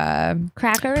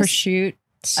crackers, prosciutto.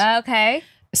 Okay.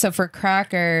 So for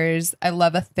crackers, I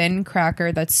love a thin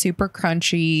cracker that's super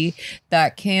crunchy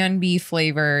that can be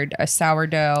flavored a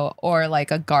sourdough or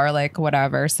like a garlic,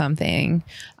 whatever, something.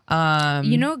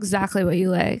 You know exactly what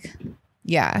you like.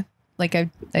 Yeah. Like I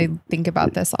think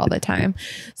about this all the time.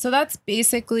 So that's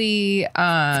basically,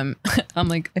 I'm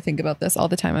like, I think about this all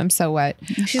the time. I'm so wet.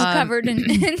 She's covered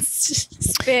in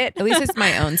spit. At least it's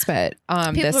my own spit.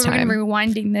 People this are time.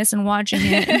 rewinding this and watching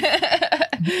it.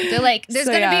 They're like, there's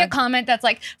So, going to be yeah. a comment that's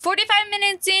like 45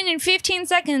 minutes in and 15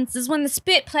 seconds is when the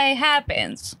spit play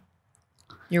happens.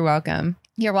 You're welcome.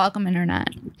 You're welcome, internet.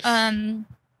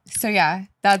 So yeah,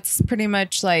 that's pretty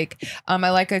much like I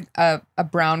like a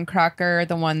brown cracker,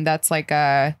 the one that's like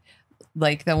the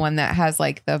one that has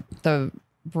like the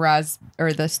ras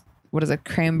or the what is it,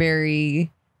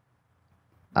 cranberry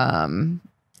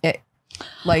it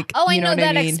like Oh, I you know know what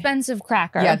that I mean? expensive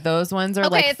cracker. Yeah, those ones are Okay,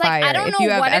 like it's fire. like I don't if know you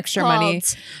have what extra it's called, money,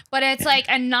 but it's like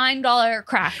a $9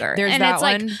 cracker. there's and that it's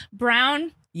one. like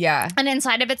brown, Yeah, and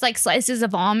inside of it's like slices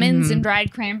of almonds Mhm. and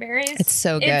dried cranberries. it's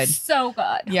so good. It's so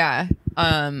good. Yeah,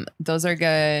 those are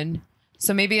good.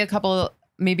 So maybe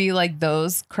maybe like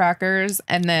those crackers,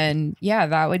 and then yeah,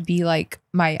 that would be like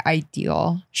my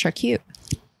ideal charcuterie.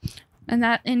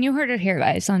 And you heard it here,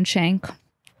 guys, on Shank.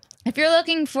 If you're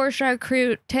looking for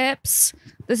charcuterie tips,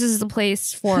 this is the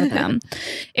place for them.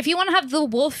 If you want to have the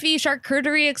Wolfie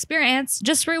charcuterie experience,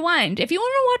 just rewind. If you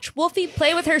want to watch Wolfie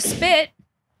play with her spit,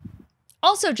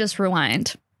 also just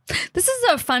rewind. This is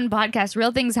a fun podcast.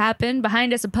 Real things happen.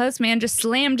 Behind us, a postman just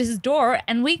slammed his door,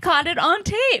 and we caught it on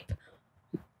tape.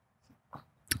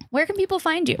 Where can people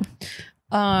find you?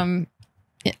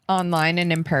 Online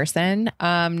and in person.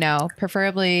 No,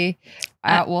 preferably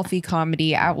at Wolfie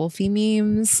Comedy, at Wolfie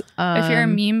Memes. If you're a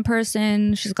meme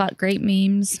person, she's got great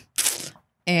memes.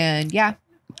 And yeah,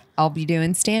 I'll be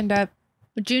doing stand up.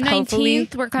 June Hopefully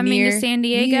 19th, we're coming to near San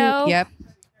Diego. Yep.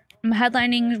 I'm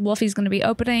headlining. Wolfie's going to be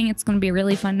opening. It's going to be a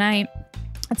really fun night.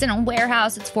 It's in a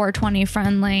warehouse. It's 420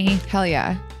 friendly. Hell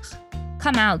yeah.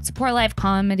 Come out, support live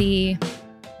comedy.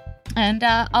 And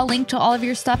I'll link to all of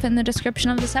your stuff in the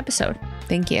description of this episode.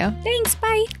 Thank you. Thanks.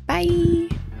 Bye. Bye.